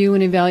review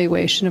and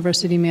evaluation of our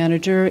city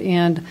manager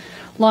and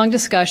long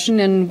discussion.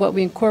 And what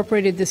we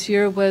incorporated this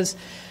year was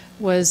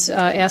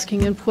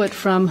asking input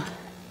from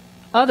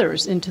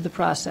others into the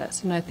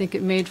process. And I think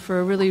it made for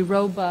a really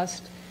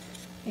robust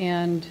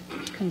and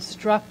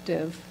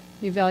constructive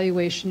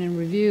evaluation and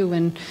review.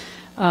 And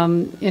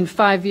in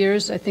 5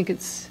 years, I think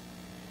it's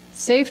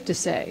safe to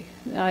say,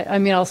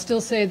 I'll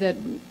still say that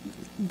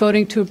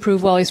voting to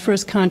approve Wally's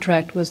first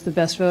contract was the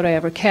best vote I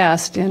ever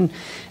cast, and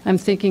I'm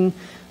thinking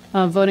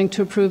voting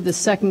to approve the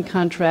second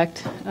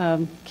contract,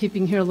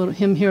 keeping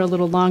him here a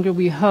little longer,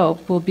 we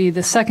hope, will be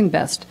the second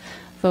best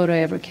vote I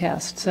ever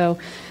cast. So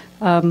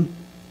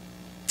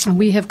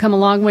we have come a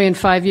long way in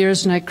 5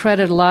 years, and I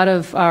credit a lot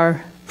of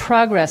our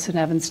progress in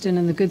Evanston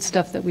and the good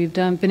stuff that we've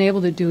been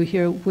able to do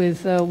here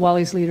with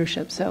Wally's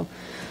leadership. So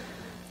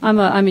I'm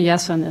a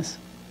yes on this.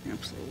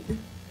 Absolutely.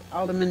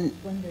 Alderman,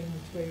 Wondering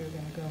which way you're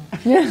going to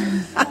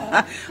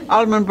go.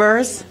 Alderman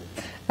Burris?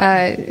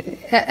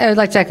 I would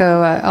like to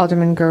echo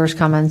Alderman Gerer's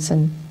comments,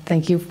 and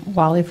thank you,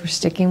 Wally, for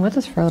sticking with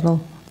us for a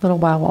little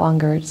while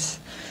longer. It's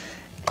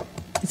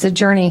a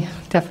journey,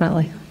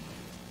 definitely.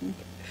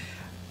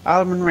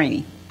 Alderman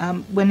Rainey?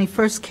 When he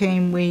first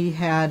came, we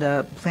had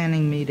a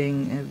planning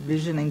meeting, a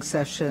visioning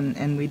session,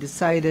 and we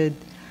decided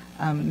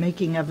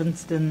making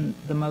Evanston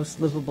the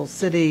most livable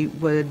city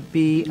would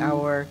be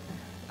our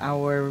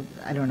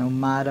I don't know,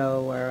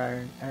 motto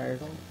or our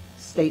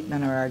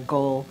statement or our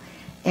goal.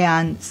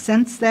 And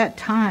since that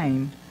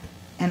time,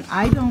 and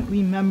I don't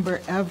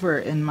remember ever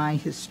in my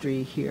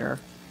history here,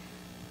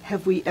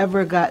 have we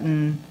ever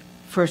gotten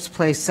first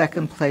place,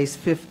 second place,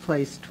 fifth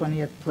place,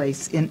 20th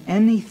place in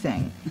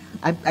anything.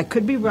 I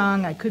could be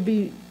wrong, I could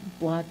be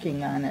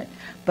blocking on it,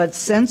 but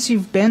since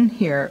you've been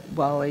here,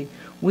 Wally,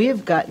 we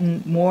have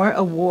gotten more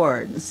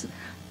awards,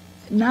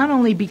 not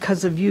only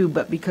because of you,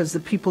 but because the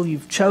people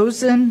you've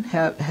chosen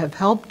have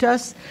helped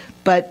us,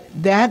 but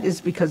that is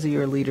because of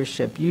your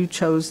leadership. You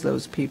chose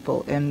those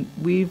people, and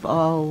we've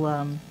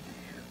all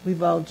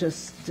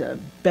just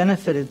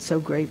benefited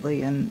so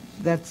greatly, and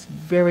that's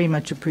very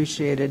much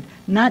appreciated,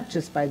 not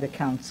just by the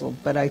council,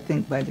 but I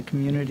think by the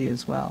community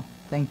as well.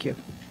 Thank you.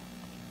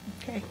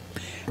 Okay.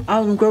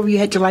 Alderman Grover, you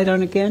had your light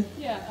on again?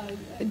 Yeah,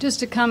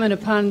 just to comment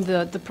upon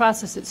the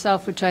process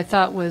itself, which I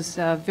thought was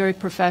very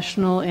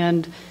professional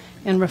and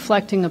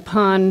reflecting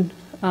upon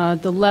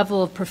the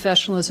level of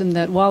professionalism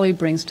that Wally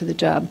brings to the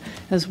job,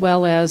 as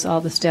well as all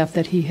the staff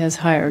that he has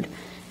hired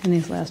in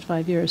these last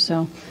 5 years.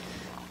 So,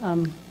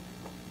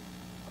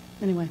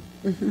 anyway.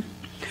 Mm-hmm.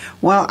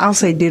 Well, I'll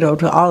say ditto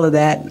to all of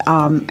that.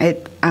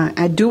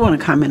 I do want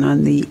to comment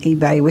on the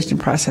evaluation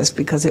process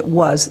because it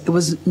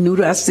was new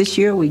to us this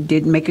year. We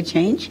did make a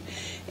change,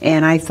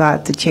 and I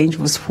thought the change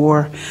was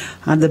for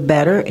the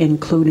better,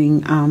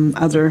 including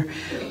other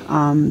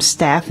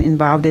staff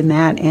involved in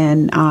that.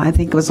 And I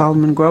think it was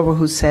Alderman Grover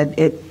who said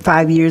at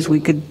 5 years we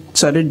could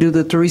sort of do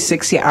the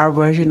 360, our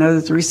version of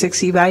the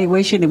 360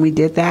 evaluation, and we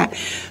did that.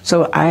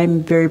 So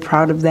I'm very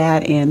proud of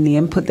that and the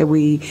input that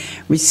we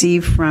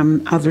received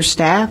from other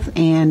staff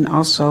and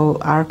also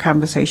our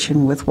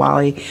conversation with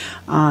Wally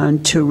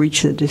to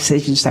reach the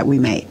decisions that we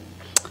made.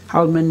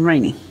 Alderman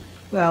Rainey.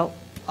 Well,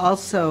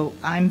 also,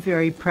 I'm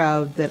very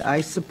proud that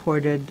I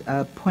supported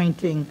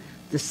appointing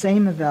the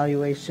same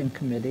evaluation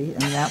committee,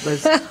 and that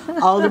was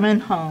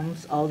Alderman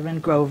Holmes, Alderman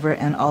Grover,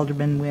 and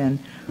Alderman Nguyen,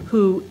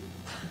 who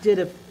did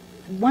a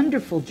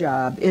wonderful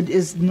job. It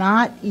is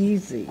not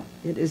easy.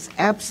 It is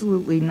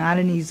absolutely not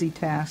an easy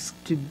task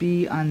to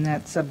be on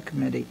that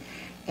subcommittee.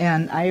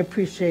 And I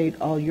appreciate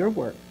all your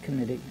work,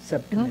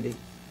 subcommittee.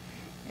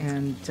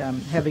 And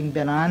having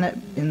been on it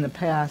in the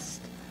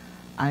past,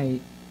 I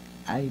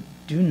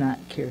do not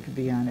care to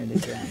be on it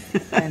again.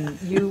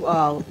 And you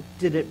all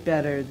did it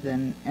better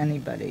than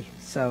anybody.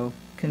 So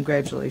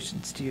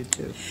congratulations to you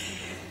too.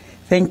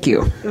 Thank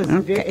you.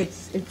 It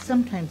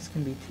sometimes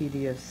can be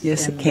tedious.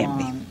 Yes, and it can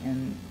long,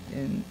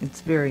 and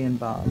it's very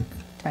involved,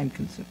 time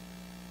consuming.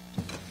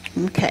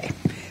 Okay.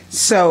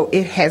 So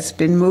it has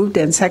been moved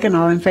and second.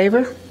 All in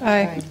favor?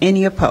 Aye.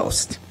 Any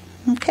opposed?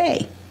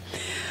 Okay.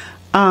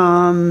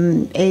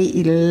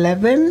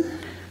 A11.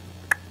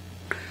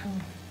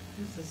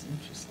 This is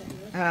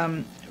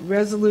interesting.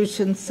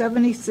 Resolution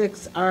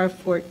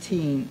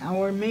 76R14.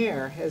 Our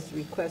mayor has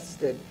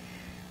requested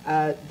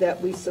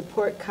that we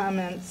support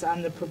comments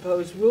on the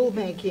proposed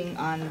rulemaking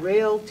on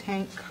rail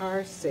tank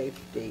car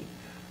safety.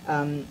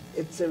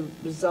 It's a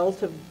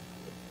result of,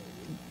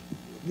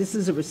 this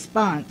is a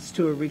response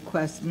to a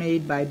request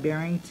made by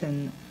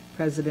Barrington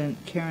President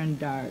Karen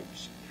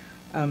Darge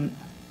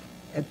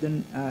at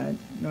the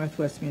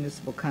Northwest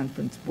Municipal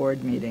Conference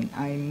Board meeting.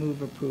 I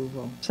move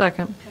approval.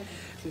 Second.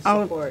 To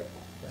support.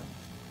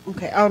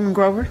 Okay. Alderman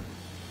Grover.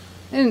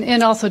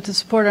 And also to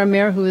support our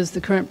mayor, who is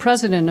the current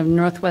president of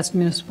Northwest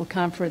Municipal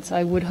Conference.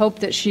 I would hope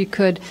that she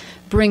could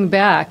bring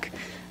back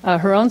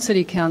her own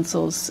city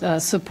council's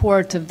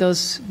support of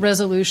those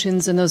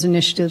resolutions and those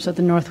initiatives of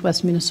the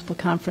Northwest Municipal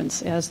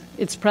Conference as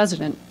its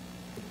president.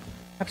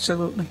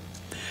 Absolutely.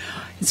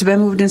 It's been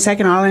moved and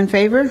second. All in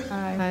favor?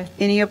 Aye.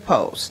 Any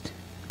opposed?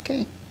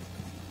 Okay.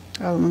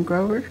 Alderman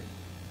Grover.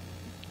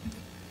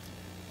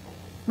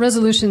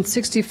 Resolution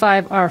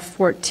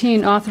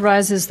 65R14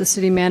 authorizes the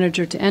city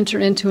manager to enter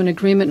into an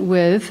agreement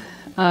with,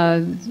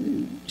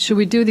 should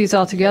we do these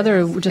all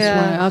together or just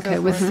Yeah, one? Okay,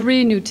 go with for it.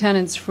 3 new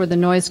tenants for the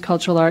Noyes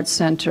Cultural Arts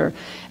Center,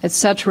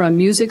 etc.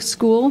 Music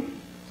School.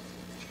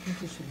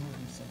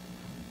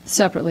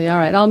 Separately, all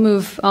right. I'll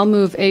move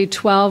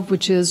A12,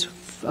 which is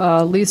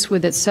lease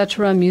with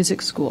etc.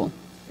 Music School.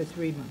 for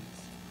 3 months.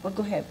 Well,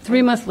 go ahead.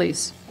 3-month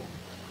lease.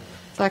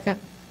 Second.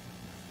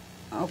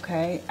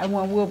 Okay,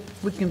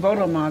 we can vote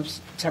on them.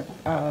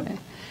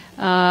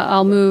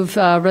 I'll move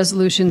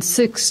Resolution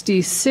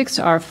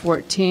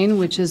 66R14,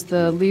 which is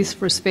the lease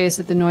for space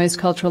at the Noyes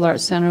Cultural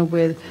Arts Center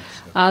with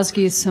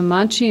Ozgi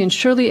Samanchi and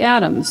Shirley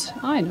Adams.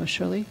 I know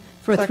Shirley,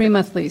 for a Second.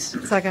 3-month lease.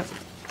 Second.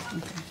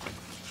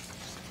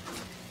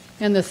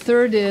 And the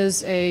third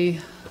is a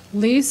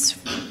lease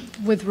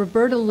with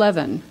Roberta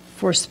Levin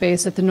for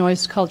space at the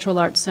Noyes Cultural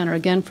Arts Center,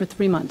 again for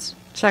 3 months.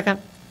 Second.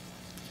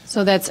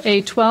 So that's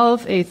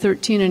A12,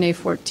 A13, and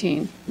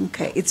A14.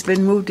 Okay, it's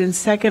been moved in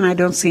second. I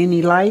don't see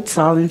any lights.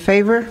 All in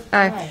favor?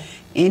 Aye.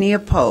 Any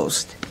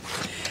opposed?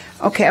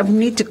 Okay, I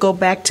need to go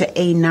back to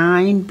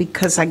A9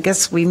 because I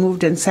guess we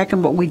moved in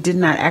second, but we did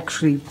not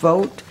actually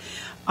vote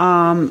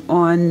on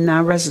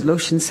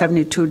Resolution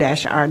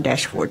 72-R-14. I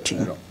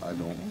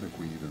don't think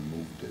we even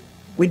moved it.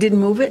 We didn't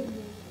move it?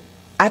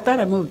 I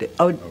thought I moved it.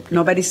 Oh, okay.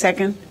 Nobody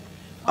second?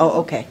 Oh,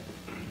 okay.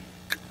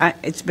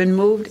 It's been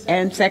moved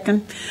and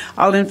second.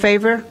 All in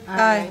favor?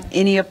 Aye.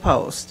 Any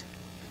opposed?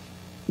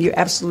 You're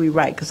absolutely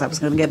right, because I was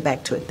going to get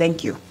back to it.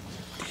 Thank you.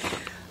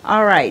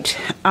 All right.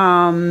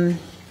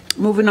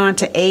 Moving on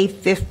to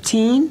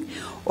A15,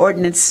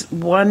 Ordinance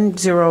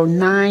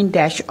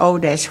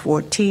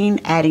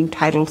 109-0-14, adding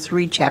Title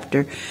III,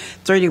 Chapter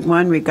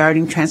 31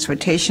 regarding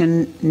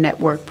transportation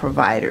network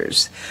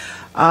providers.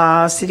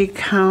 City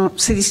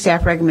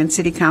staff recommends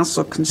City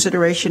Council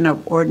consideration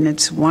of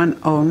Ordinance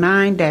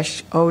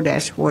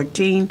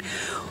 109-0-14,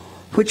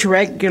 which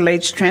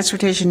regulates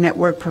transportation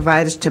network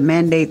providers to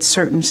mandate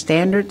certain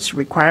standards,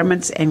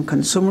 requirements, and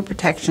consumer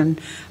protection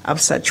of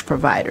such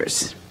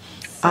providers.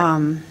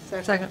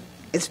 Second.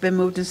 It's been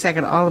moved and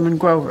second. Alderman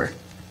Grover.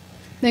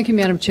 Thank you,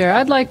 Madam Chair.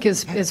 I'd like,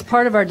 as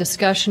part of our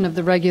discussion of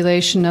the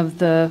regulation of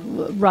the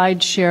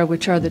ride share,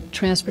 which are the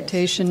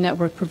transportation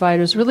network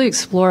providers, really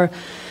explore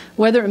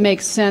whether it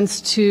makes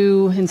sense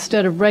to,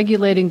 instead of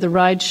regulating the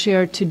ride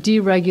share, to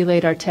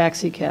deregulate our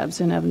taxi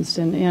cabs in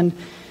Evanston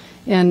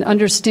and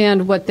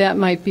understand what that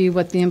might be,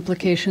 what the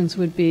implications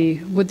would be.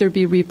 Would there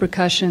be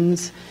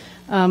repercussions?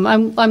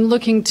 I'm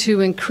looking to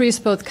increase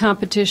both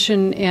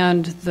competition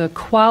and the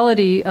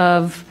quality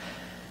of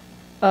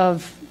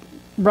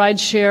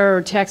rideshare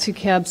or taxi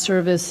cab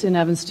service in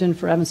Evanston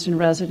for Evanston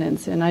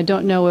residents. And I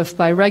don't know if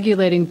by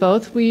regulating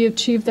both we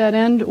achieve that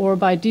end, or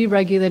by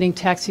deregulating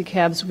taxi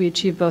cabs we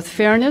achieve both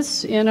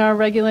fairness in our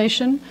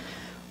regulation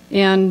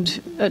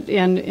and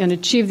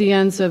achieve the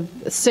ends of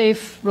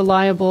safe,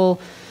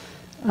 reliable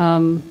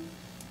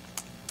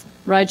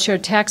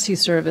rideshare taxi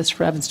service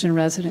for Evanston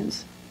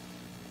residents.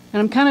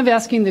 And I'm kind of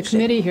asking the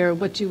committee here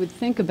what you would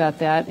think about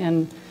that,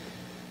 and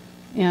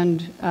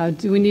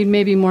do we need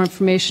maybe more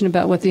information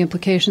about what the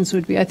implications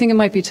would be? I think it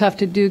might be tough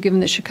to do given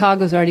that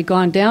Chicago's already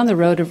gone down the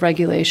road of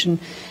regulation.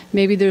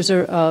 Maybe there's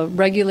a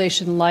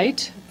regulation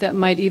light that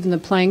might even the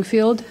playing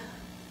field.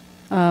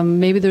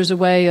 Maybe there's a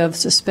way of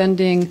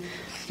suspending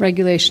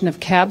regulation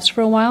of cabs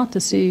for a while to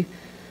see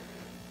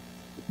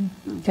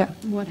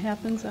what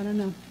happens. I don't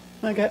know.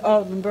 Okay,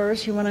 Alderman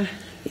Burris, you want to?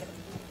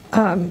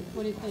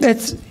 What do you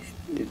think?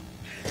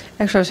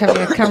 Actually, I was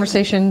having a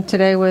conversation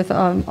today with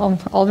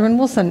Alderman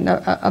Wilson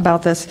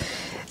about this.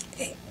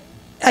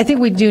 I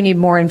think we do need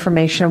more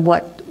information.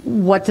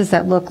 What does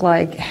that look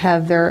like?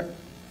 Have there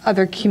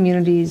other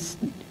communities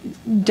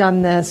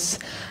done this?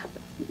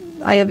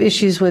 I have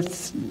issues with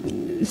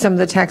some of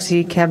the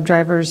taxi cab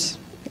drivers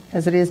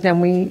as it is now.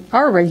 We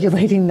are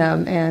regulating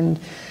them, and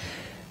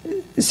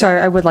so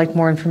I would like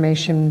more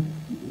information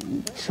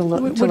to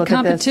look at this. Would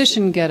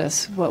competition get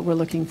us what we're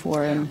looking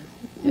for?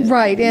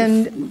 Right,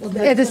 and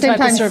at the same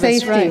time,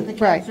 safety.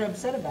 Right. They're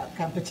upset about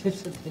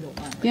competition. They don't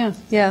want it. Yeah.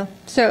 Yeah.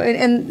 So,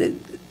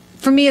 and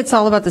for me, it's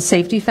all about the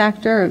safety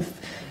factor of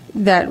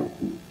that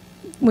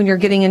when you're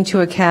getting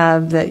into a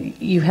cab,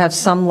 that you have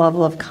some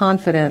level of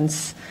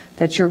confidence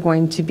that you're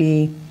going to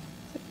be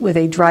with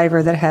a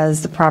driver that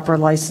has the proper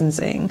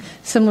licensing.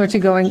 Similar to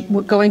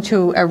going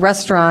to a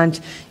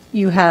restaurant,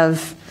 you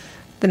have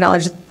the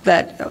knowledge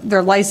that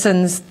they're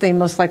licensed, they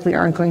most likely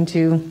aren't going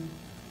to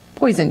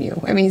poison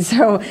you. I mean,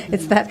 so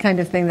it's that kind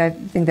of thing that I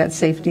think that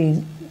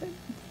safety,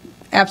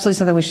 absolutely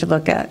something we should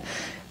look at.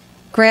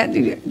 Grant,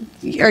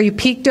 are you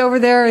peaked over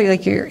there?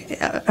 Like,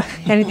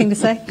 anything to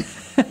say?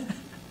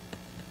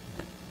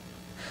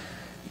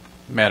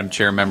 Madam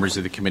Chair, members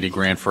of the committee,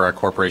 Grant for our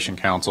Corporation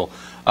Counsel.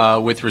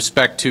 With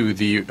respect to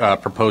the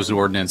proposed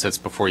ordinance that's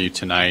before you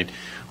tonight,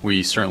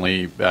 we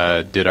certainly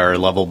did our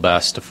level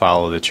best to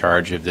follow the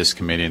charge of this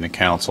committee and the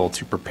council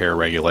to prepare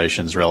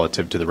regulations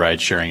relative to the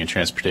ride-sharing and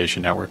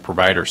transportation network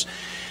providers.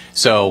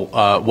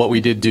 So what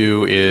we did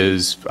do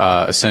is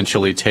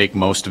essentially take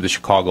most of the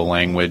Chicago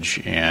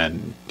language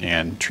and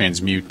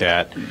transmute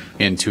that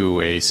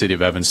into a City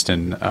of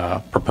Evanston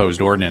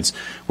proposed ordinance.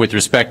 With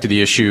respect to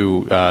the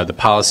issue, the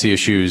policy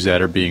issues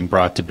that are being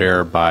brought to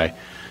bear by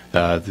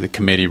the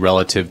committee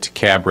relative to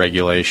cab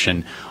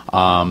regulation,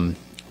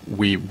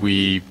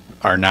 we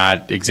are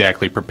not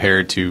exactly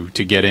prepared to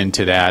get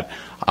into that.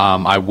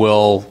 I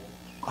will,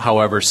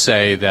 however,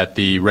 say that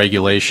the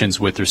regulations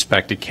with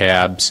respect to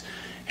cabs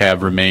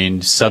have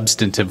remained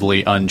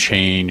substantively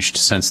unchanged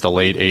since the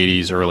late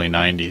 80s, early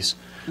 90s.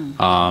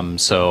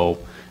 So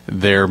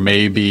there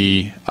may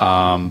be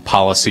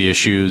policy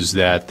issues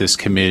that this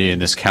committee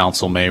and this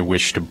council may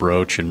wish to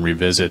broach and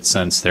revisit,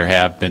 since there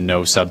have been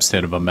no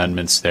substantive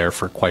amendments there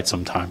for quite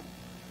some time.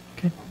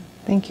 Okay,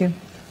 thank you.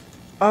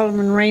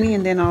 Alderman Rainey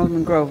and then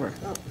Alderman Grover.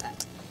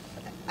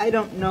 I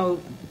don't know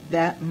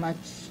that much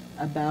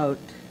about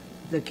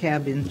the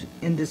cab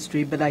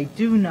industry, but I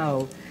do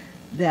know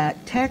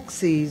that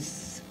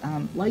taxis,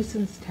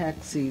 licensed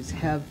taxis,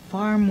 have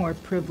far more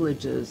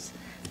privileges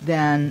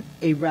than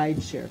a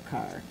rideshare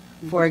car.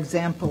 For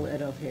example,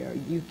 at O'Hare,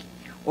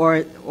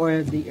 or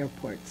the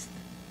airports,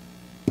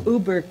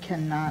 Uber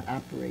cannot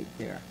operate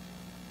there.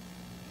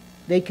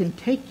 They can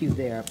take you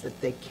there,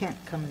 but they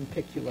can't come and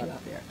pick you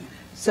up there.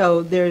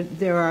 So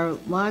there are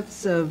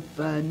lots of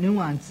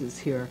nuances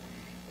here,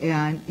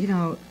 and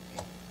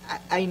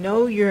I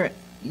know your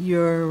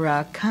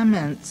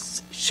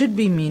comments should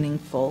be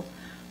meaningful,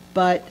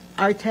 but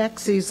our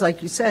taxis,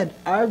 like you said,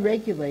 are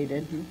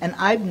regulated, and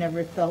I've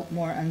never felt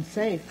more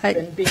unsafe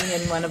than being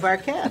in one of our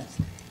cabs.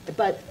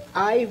 But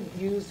I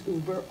use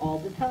Uber all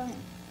the time,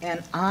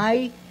 and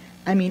I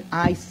mean,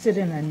 I sit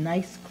in a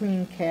nice,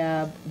 clean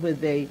cab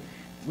with a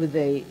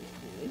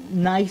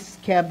nice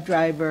cab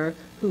driver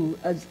who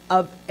is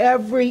of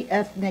every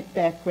ethnic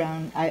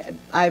background.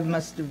 I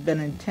must have been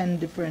in 10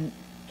 different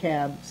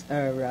cabs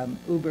or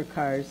Uber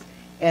cars,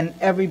 and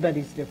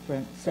everybody's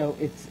different. So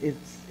it's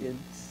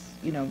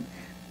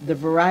the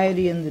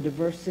variety and the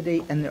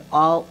diversity, and they're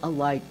all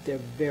alike. They're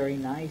very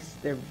nice.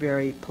 They're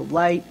very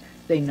polite.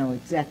 They know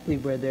exactly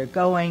where they're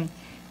going,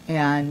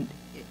 and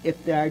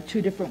if there are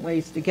two different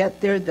ways to get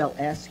there, they'll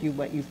ask you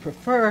what you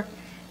prefer.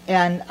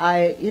 And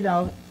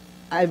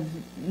I've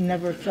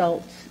never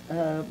felt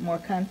more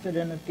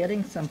confident of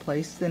getting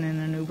someplace than in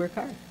an Uber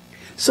car.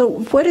 So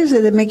what is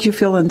it that makes you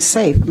feel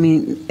unsafe? I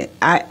mean,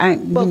 Well,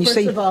 when you first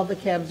say... of all, the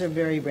cabs are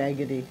very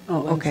raggedy, the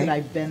ones okay. that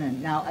I've been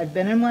in. Now, I've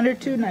been in one or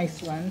two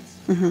nice ones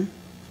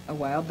a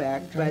while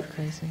back, but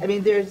I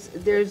mean, there's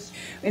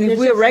And if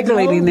we're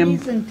regulating no them...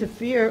 reason to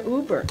fear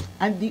Uber.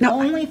 And the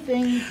only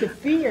thing to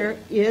fear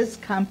is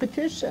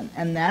competition,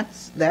 and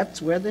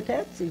that's where the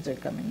taxis are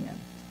coming in.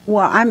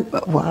 Well,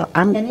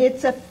 I'm... And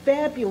it's a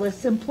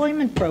fabulous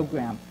employment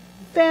program.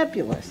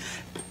 Fabulous.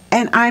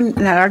 And I'm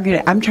not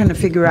arguing, I'm trying to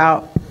figure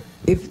out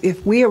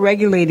if we are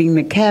regulating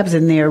the cabs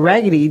and they're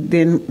raggedy,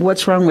 then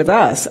what's wrong with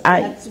us?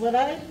 That's what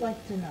I'd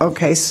like to know.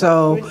 Okay,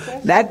 so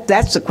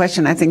that's the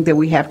question I think that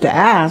we have to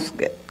ask,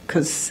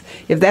 because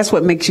if that's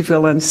what makes you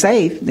feel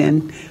unsafe,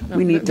 then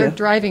we need Their to...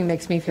 driving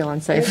makes me feel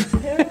unsafe.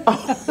 Why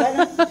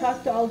don't you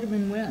talk to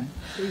Alderman Nguyen?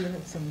 So you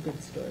have some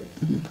good stories.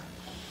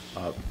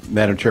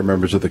 Madam Chair,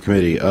 members of the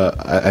committee,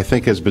 I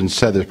think has been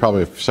said, there's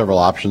probably several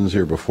options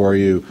here before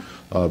you.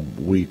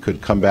 We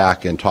could come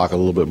back and talk a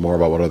little bit more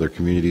about what other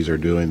communities are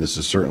doing. This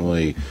is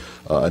certainly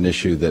an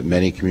issue that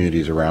many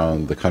communities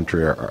around the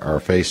country are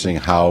facing.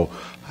 How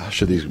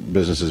should these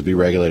businesses be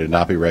regulated,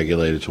 not be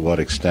regulated, to what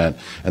extent,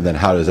 and then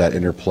how does that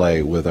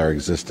interplay with our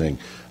existing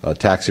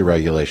taxi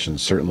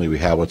regulations? Certainly we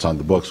have what's on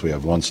the books. We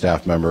have one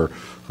staff member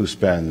who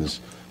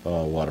spends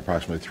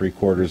approximately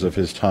 3/4 of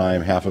his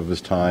time, half of his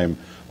time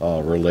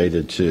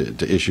related to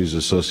issues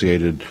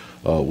associated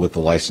with the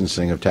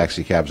licensing of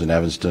taxi cabs in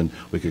Evanston.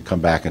 We could come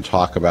back and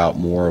talk about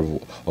more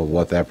of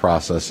what that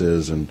process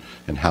is and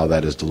how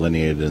that is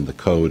delineated in the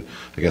code.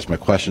 I guess my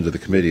question to the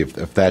committee,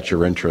 if that's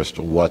your interest,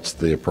 what's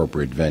the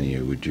appropriate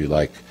venue? Would you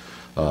like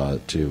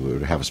to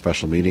have a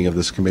special meeting of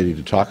this committee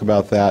to talk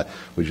about that?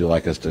 Would you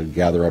like us to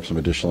gather up some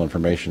additional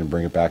information and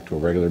bring it back to a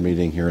regular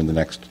meeting here in the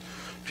next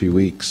few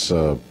weeks?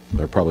 There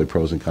are probably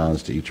pros and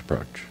cons to each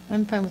approach.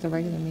 I'm fine with a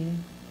regular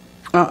meeting.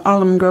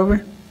 Alderman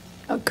Grover?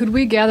 Could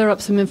we gather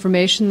up some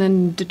information,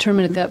 then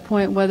determine at that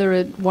point whether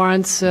it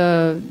warrants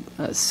a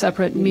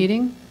separate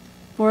meeting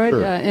for it?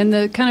 Sure. And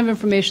the kind of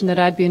information that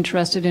I'd be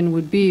interested in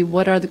would be,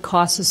 what are the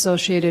costs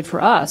associated for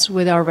us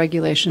with our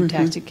regulation of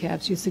taxi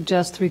cabs? You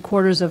suggest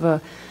 3/4 of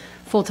a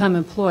full-time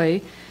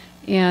employee.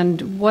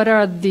 And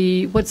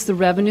what's the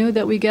revenue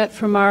that we get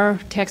from our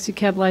taxi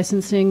cab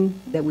licensing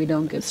That we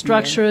don't get...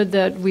 structure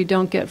that we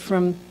don't get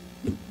from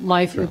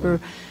Life Uber?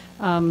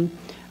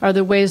 Are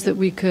there ways that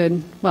we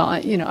could,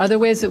 are there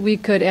ways that we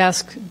could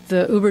ask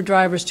the Uber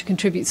drivers to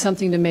contribute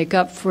something to make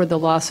up for the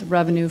loss of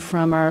revenue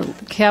from our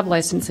cab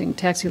licensing,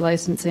 taxi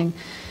licensing?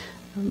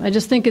 I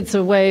just think it's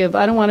a way of,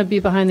 I don't want to be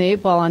behind the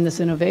 8 ball on this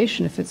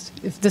innovation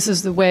if this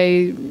is the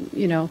way,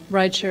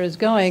 rideshare is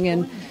going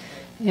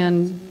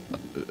and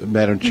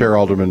Madam Chair,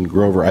 Alderman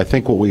Grover, I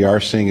think what we are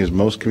seeing is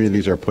most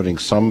communities are putting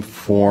some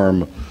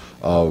form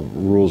of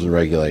rules and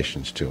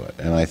regulations to it.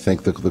 And I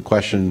think the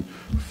question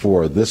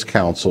for this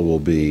council will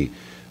be,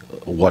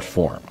 what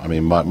form? I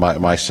mean,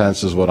 my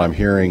sense is what I'm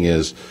hearing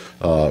is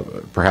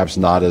perhaps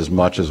not as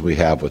much as we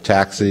have with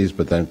taxis,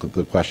 but then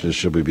the question is,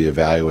 should we be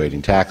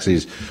evaluating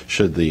taxis?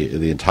 Should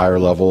the entire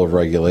level of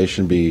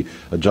regulation be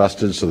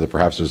adjusted so that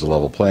perhaps there's a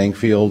level playing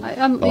field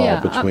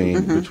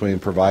between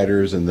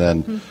providers? And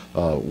then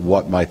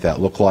what might that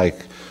look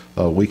like?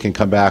 We can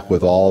come back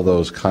with all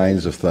those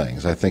kinds of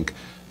things. I think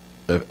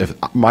if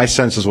my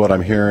sense is what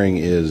I'm hearing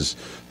is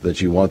that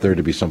you want there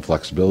to be some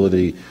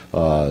flexibility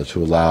to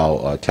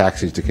allow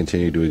taxis to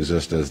continue to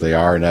exist as they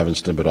are in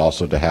Evanston, but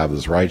also to have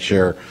this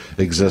rideshare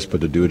exist,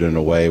 but to do it in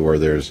a way where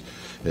there's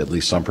at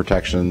least some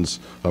protections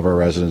of our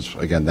residents.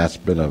 Again, that's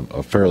been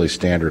a fairly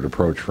standard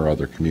approach for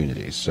other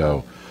communities.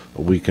 So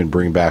we can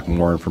bring back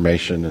more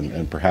information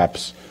and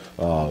perhaps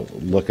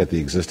look at the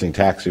existing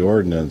taxi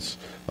ordinance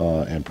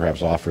and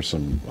perhaps offer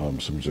some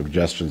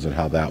suggestions on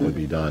how that would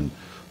be done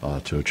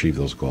to achieve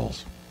those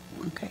goals.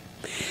 Okay.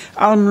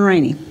 Alderman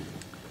Rainey.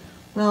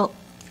 Well,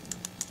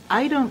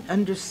 I don't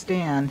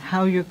understand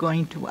how you're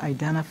going to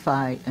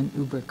identify an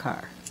Uber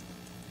car.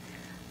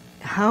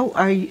 How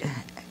are you,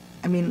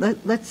 I mean,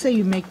 let's say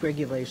you make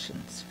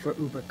regulations for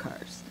Uber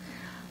cars.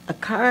 A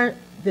car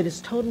that is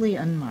totally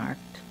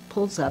unmarked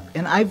pulls up,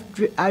 and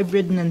I've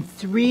ridden in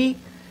 3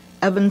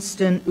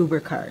 Evanston Uber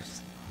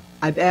cars.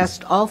 I've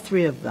asked all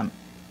 3 of them,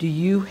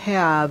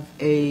 have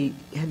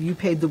you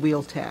paid the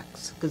wheel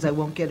tax? Because I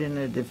won't get in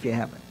it if you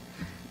haven't.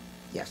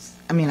 Yes.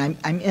 I mean,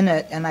 I'm in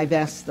it, and I've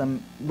asked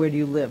them, where do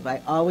you live?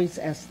 I always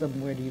ask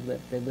them, where do you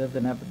live? They live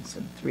in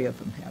Evanston. 3 of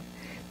them have.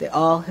 They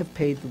all have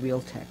paid the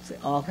wheel tax. They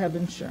all have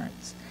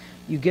insurance.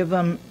 You give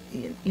them,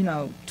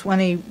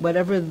 20,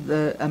 whatever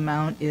the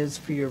amount is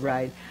for your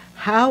ride.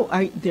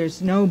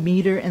 There's no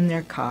meter in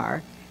their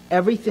car.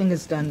 Everything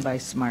is done by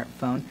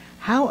smartphone.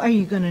 How are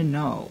you going to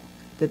know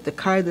that the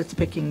car that's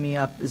picking me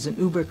up is an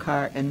Uber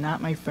car and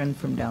not my friend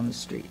from down the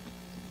street?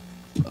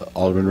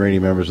 Alderman Rainey,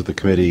 members of the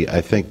committee,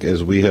 I think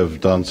as we have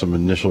done some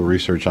initial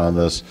research on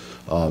this,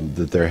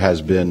 that there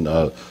has been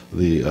the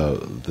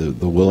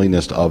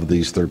willingness of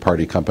these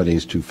third-party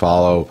companies to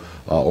follow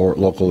or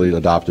locally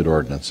adopted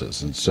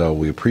ordinances. And so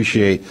we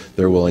appreciate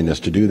their willingness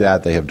to do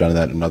that. They have done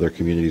that in other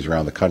communities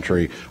around the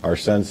country. Our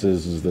sense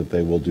is that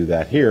they will do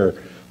that here.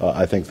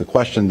 I think the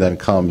question then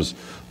comes,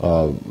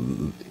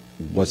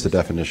 what's the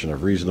definition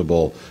of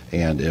reasonable,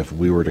 and if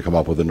we were to come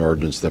up with an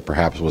ordinance that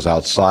perhaps was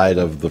outside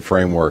of the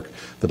framework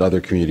that other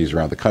communities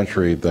around the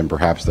country, then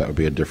perhaps that would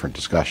be a different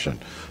discussion.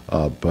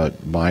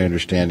 But my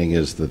understanding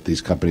is that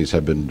these companies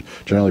have been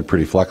generally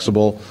pretty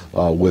flexible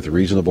with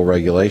reasonable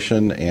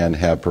regulation and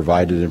have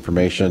provided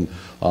information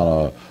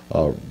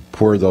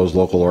per those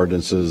local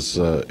ordinances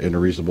in a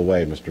reasonable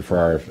way. Mr.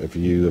 Farrar, if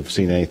you have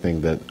seen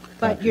anything that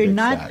But you're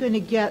not going to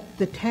get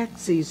the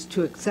taxis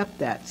to accept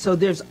that. So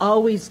there's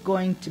always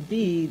going to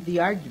be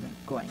the argument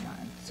going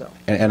on. So.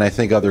 And I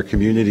think other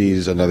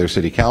communities and other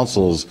city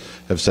councils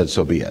have said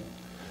so be it.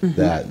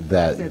 Mm-hmm.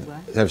 That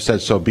have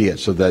said so be it.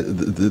 So that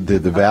the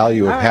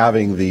value of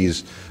having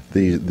these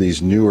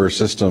newer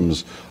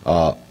systems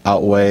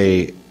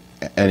outweigh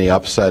any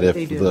upset if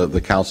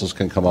the councils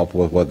can come up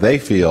with what they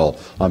feel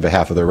on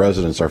behalf of their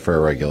residents are fair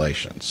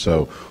regulations.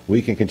 So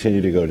we can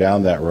continue to go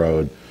down that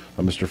road.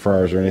 Mr.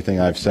 Farrar, is there anything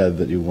I've said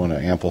that you want to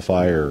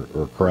amplify or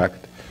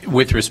correct?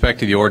 With respect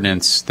to the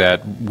ordinance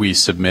that we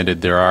submitted,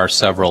 there are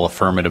several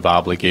affirmative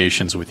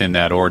obligations within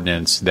that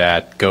ordinance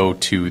that go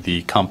to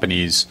the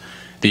companies,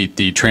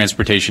 the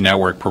transportation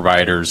network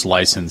providers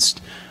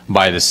licensed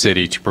by the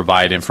city to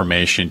provide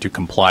information, to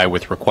comply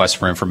with requests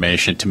for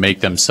information, to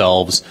make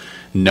themselves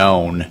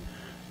known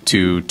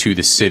to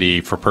the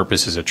city for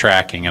purposes of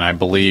tracking. And I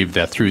believe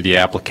that through the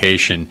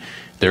application,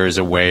 there is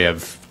a way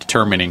of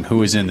determining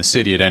who is in the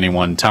city at any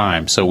one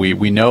time. So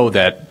we know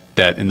that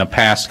in the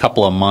past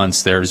couple of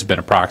months there's been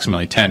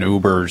approximately 10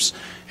 Ubers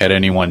at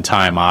any one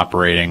time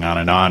operating on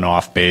an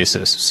on-off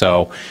basis.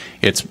 So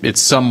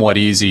it's somewhat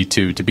easy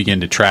to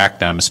begin to track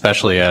them,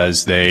 especially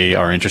as they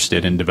are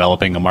interested in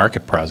developing a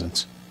market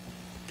presence.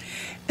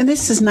 And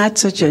this is not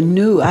such a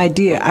new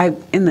idea.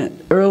 In the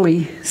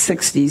early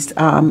 60s,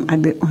 I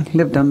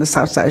lived on the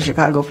south side of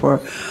Chicago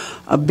for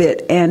a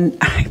bit, and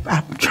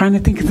I'm trying to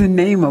think of the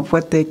name of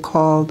what they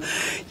called.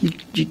 You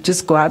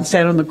just go out and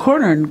stand on the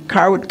corner, and the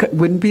car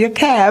wouldn't be a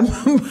cab,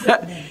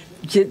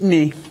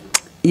 jitney.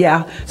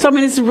 Yeah. So I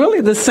mean, it's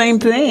really the same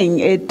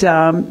thing.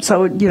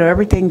 So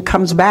everything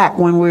comes back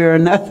one way or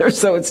another.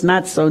 So it's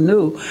not so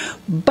new.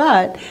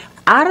 But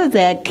out of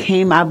that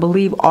came, I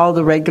believe, all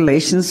the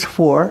regulations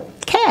for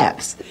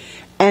cabs.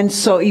 And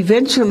so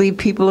eventually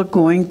people are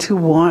going to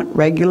want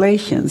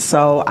regulations.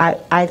 So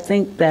I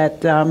think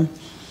that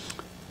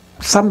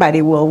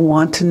somebody will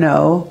want to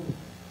know,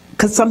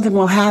 because something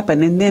will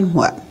happen, and then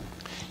what?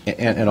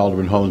 And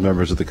Alderman Holmes,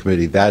 members of the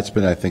committee, that's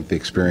been, I think, the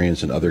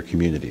experience in other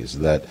communities,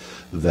 that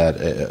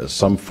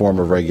some form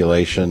of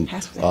regulation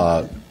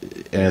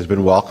and has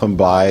been welcomed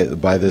by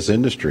this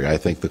industry. I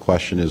think the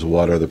question is,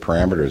 what are the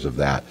parameters of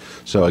that?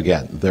 So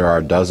again, there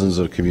are dozens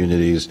of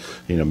communities,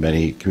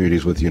 many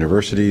communities with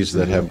universities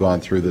that have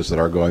gone through this, that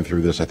are going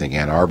through this. I think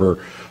Ann Arbor,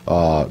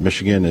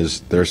 Michigan,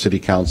 their city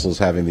council is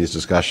having these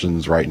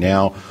discussions right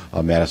now.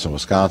 Madison,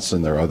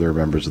 Wisconsin, there are other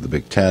members of the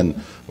Big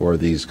Ten where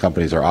these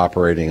companies are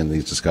operating and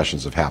these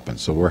discussions have happened.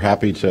 So we're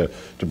happy to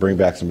bring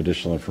back some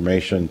additional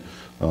information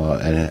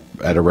and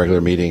at a regular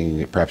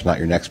meeting, perhaps not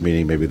your next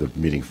meeting, maybe the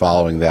meeting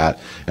following that.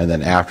 And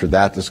then after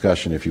that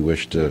discussion, if you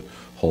wish to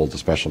hold a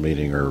special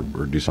meeting or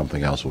do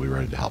something else, we'll be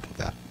ready to help with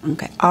that.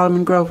 Okay.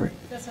 Alderman Grover.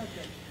 That's okay.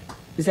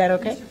 Is that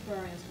okay? Mr.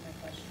 Farrar answered my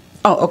question.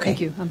 Oh, okay.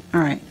 Thank you. All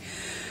right.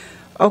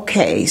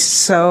 Okay,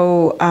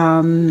 so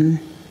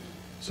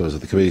So is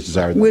it the committee's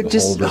desire? we'll to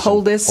just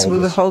hold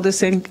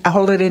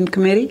it in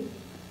committee?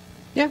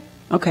 Yeah.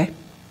 Okay.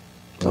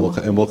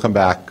 And we'll come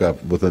back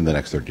within the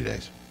next 30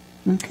 days.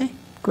 Okay,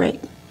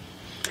 great.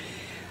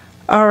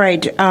 All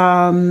right,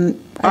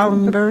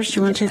 Alderman Burris,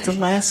 you want to take the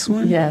last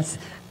one? Yes.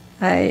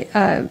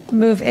 I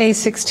move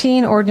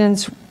A16,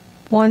 ordinance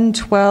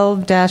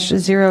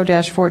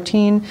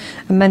 112-0-14,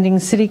 amending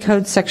City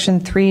Code Section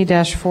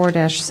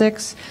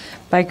 3-4-6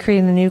 by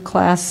creating the new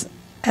Class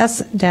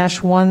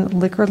S-1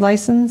 liquor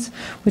license,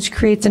 which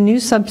creates a new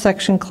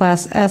subsection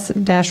Class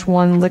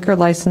S-1 liquor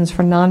license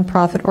for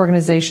nonprofit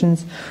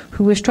organizations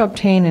who wish to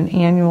obtain an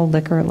annual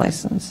liquor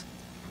license.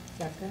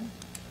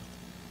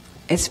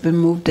 It's been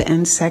moved to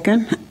end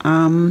second.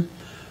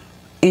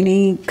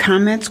 Any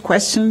comments,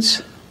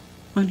 questions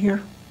on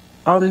here?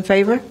 All in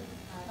favor?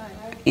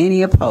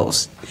 Any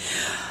opposed?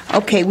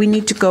 Okay, we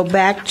need to go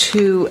back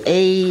to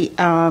a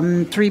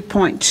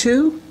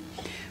 3.2.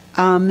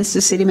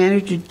 Mr. City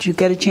Manager, did you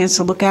get a chance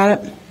to look at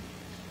it?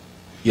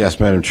 Yes,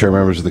 Madam Chair,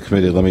 members of the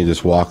committee, let me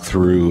just walk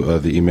through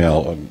the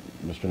email.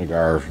 Mr.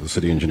 Nagar, the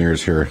city engineer,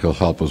 is here. He'll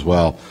help as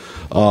well.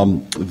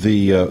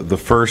 The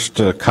first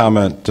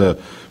comment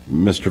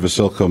Mr.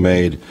 Vasilko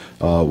made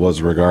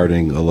was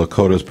regarding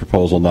Lakota's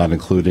proposal not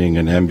including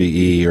an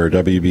MBE or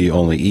WB,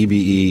 only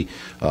EBE.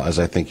 As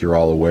I think you're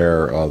all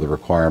aware, the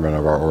requirement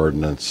of our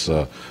ordinance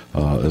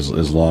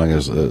as long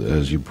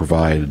as you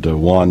provide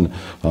one.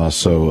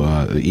 So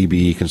the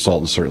EBE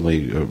consultant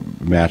certainly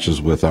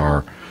matches with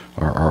our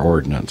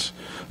ordinance.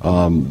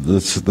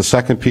 The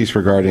second piece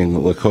regarding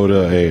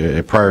Lakota,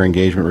 a prior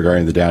engagement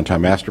regarding the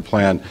downtown master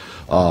plan.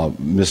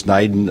 Ms.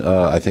 Neiden,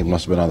 I think,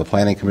 must have been on the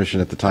Planning Commission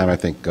at the time. I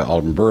think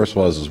Alderman Burris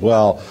was as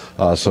well.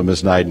 So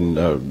Ms.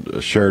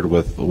 Neiden shared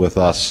with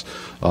us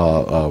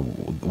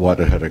what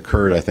had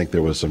occurred. I think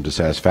there was some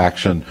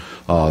dissatisfaction.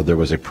 There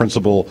was a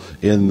principal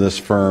in this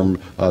firm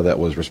that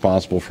was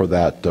responsible for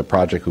that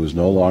project who is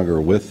no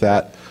longer with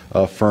that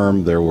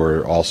firm. There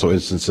were also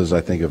instances, I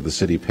think, of the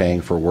city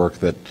paying for work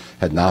that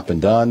had not been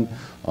done.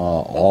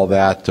 All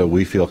that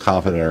we feel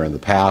confident are in the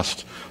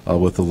past.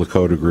 With the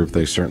Lakota group,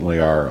 they certainly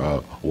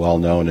are well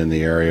known in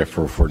the area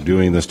for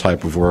doing this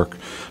type of work.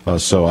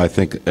 So I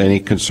think any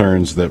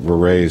concerns that were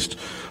raised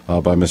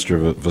by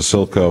Mr.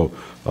 Vasilko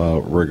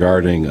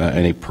regarding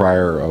any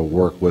prior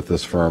work with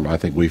this firm, I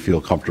think we feel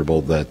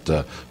comfortable that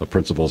the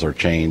principles are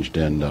changed,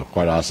 and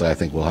quite honestly, I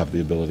think we'll have the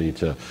ability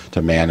to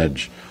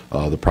manage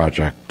the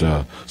project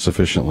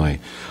sufficiently.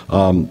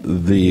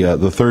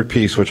 The third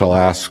piece, which I'll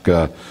ask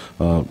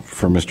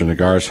for Mr.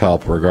 Nagar's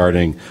help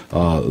regarding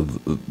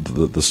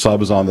the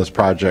subs on this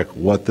project.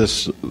 What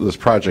this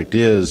project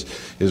is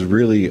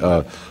really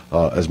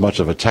as much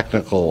of a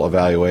technical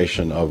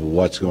evaluation of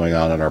what's going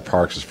on in our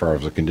parks as far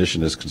as the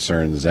condition is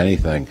concerned as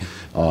anything.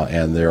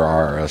 And there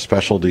are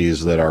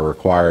specialties that are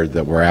required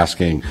that we're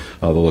asking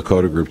the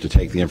Lakota group to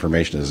take the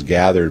information that's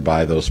gathered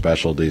by those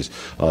specialties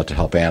to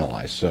help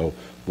analyze. So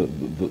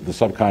the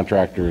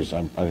subcontractors,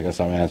 I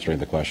guess I'm answering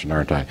the question,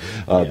 aren't I?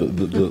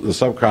 The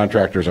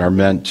subcontractors are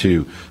meant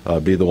to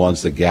be the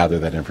ones that gather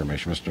that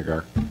information. Mr.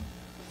 Nagar.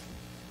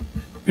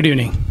 Good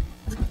evening,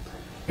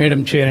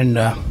 Madam Chair and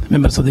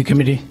members of the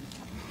committee.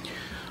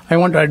 I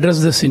want to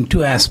address this in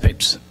two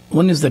aspects.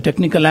 One is the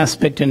technical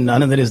aspect and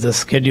another is the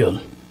schedule.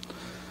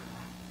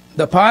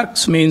 The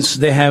parks means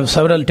they have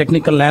several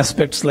technical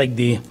aspects like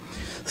the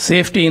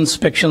safety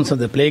inspections of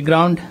the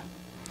playground,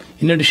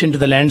 in addition to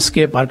the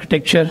landscape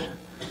architecture,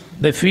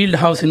 the field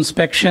house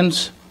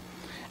inspections,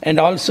 and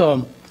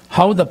also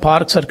how the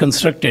parks are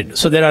constructed.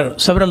 So there are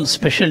several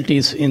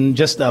specialties in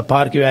just the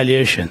park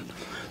evaluation.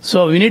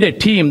 So we need a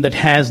team that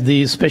has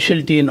the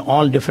specialty in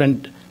all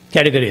different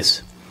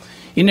categories.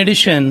 In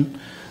addition,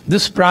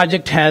 this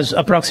project has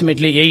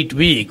approximately 8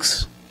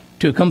 weeks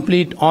to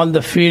complete all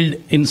the field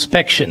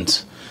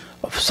inspections.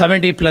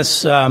 70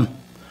 plus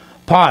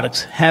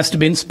parks has to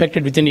be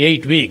inspected within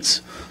 8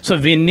 weeks. So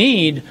we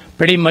need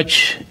pretty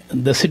much,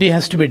 the city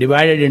has to be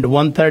divided into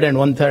 1/3 and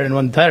 1/3 and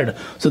 1/3.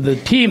 So the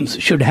teams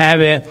should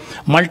have a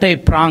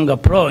multi-pronged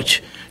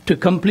approach to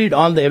complete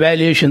all the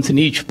evaluations in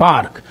each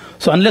park.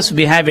 So unless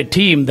we have a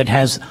team that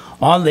has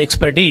all the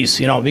expertise,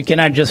 we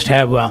cannot just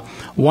have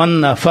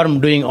one firm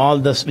doing all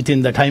this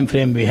within the time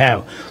frame we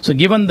have. So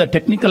given the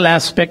technical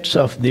aspects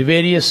of the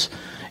various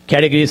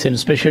categories and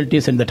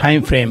specialties in the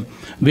time frame,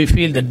 we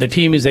feel that the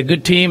team is a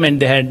good team and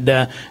they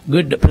had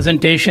good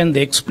presentation.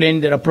 They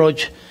explained their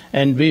approach,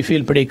 and we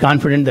feel pretty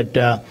confident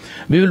that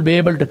we will be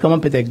able to come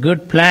up with a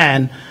good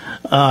plan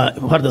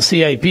for the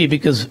CIP,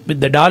 because with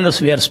the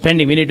dollars we are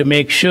spending, we need to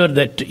make sure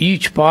that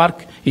each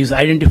park is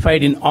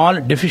identified in all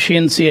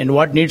deficiency and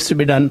what needs to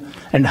be done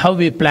and how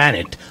we plan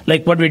it.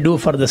 Like what we do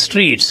for the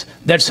streets,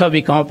 that's how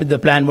we come up with the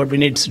plan, what we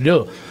need to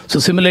do. So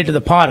similar to the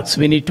parks,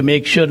 we need to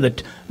make sure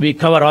that we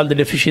cover all the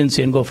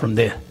deficiency and go from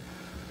there.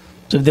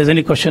 So if there's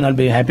any question, I'll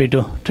be happy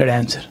to try to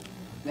answer.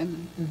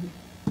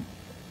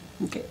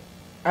 Okay.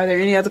 Are there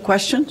any other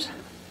questions?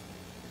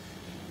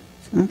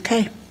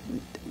 Okay.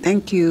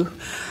 Thank you.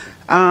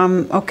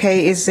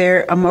 Okay, is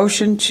there a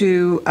motion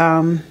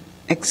to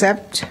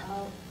accept?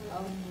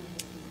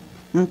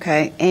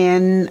 Okay,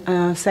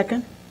 and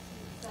second?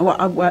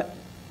 What?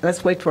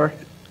 Let's wait for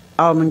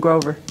Alderman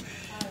Grover.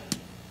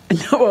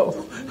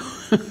 No.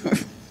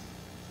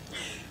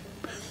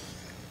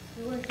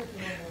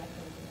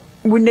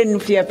 We didn't,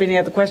 if you have any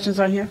other questions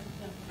on here?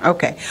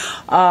 Okay.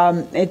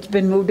 It's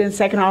been moved in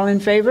second. All in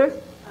favor?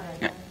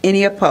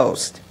 Any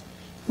opposed?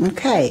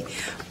 Okay.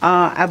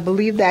 I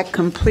believe that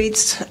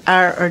completes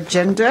our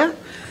agenda.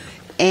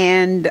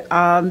 And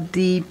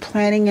the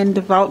planning and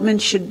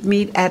development should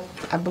meet at,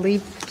 I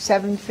believe,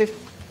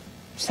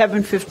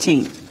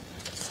 7:15.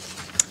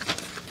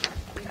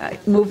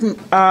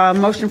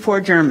 Motion for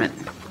adjournment.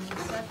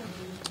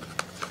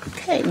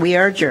 Okay, we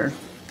are adjourned.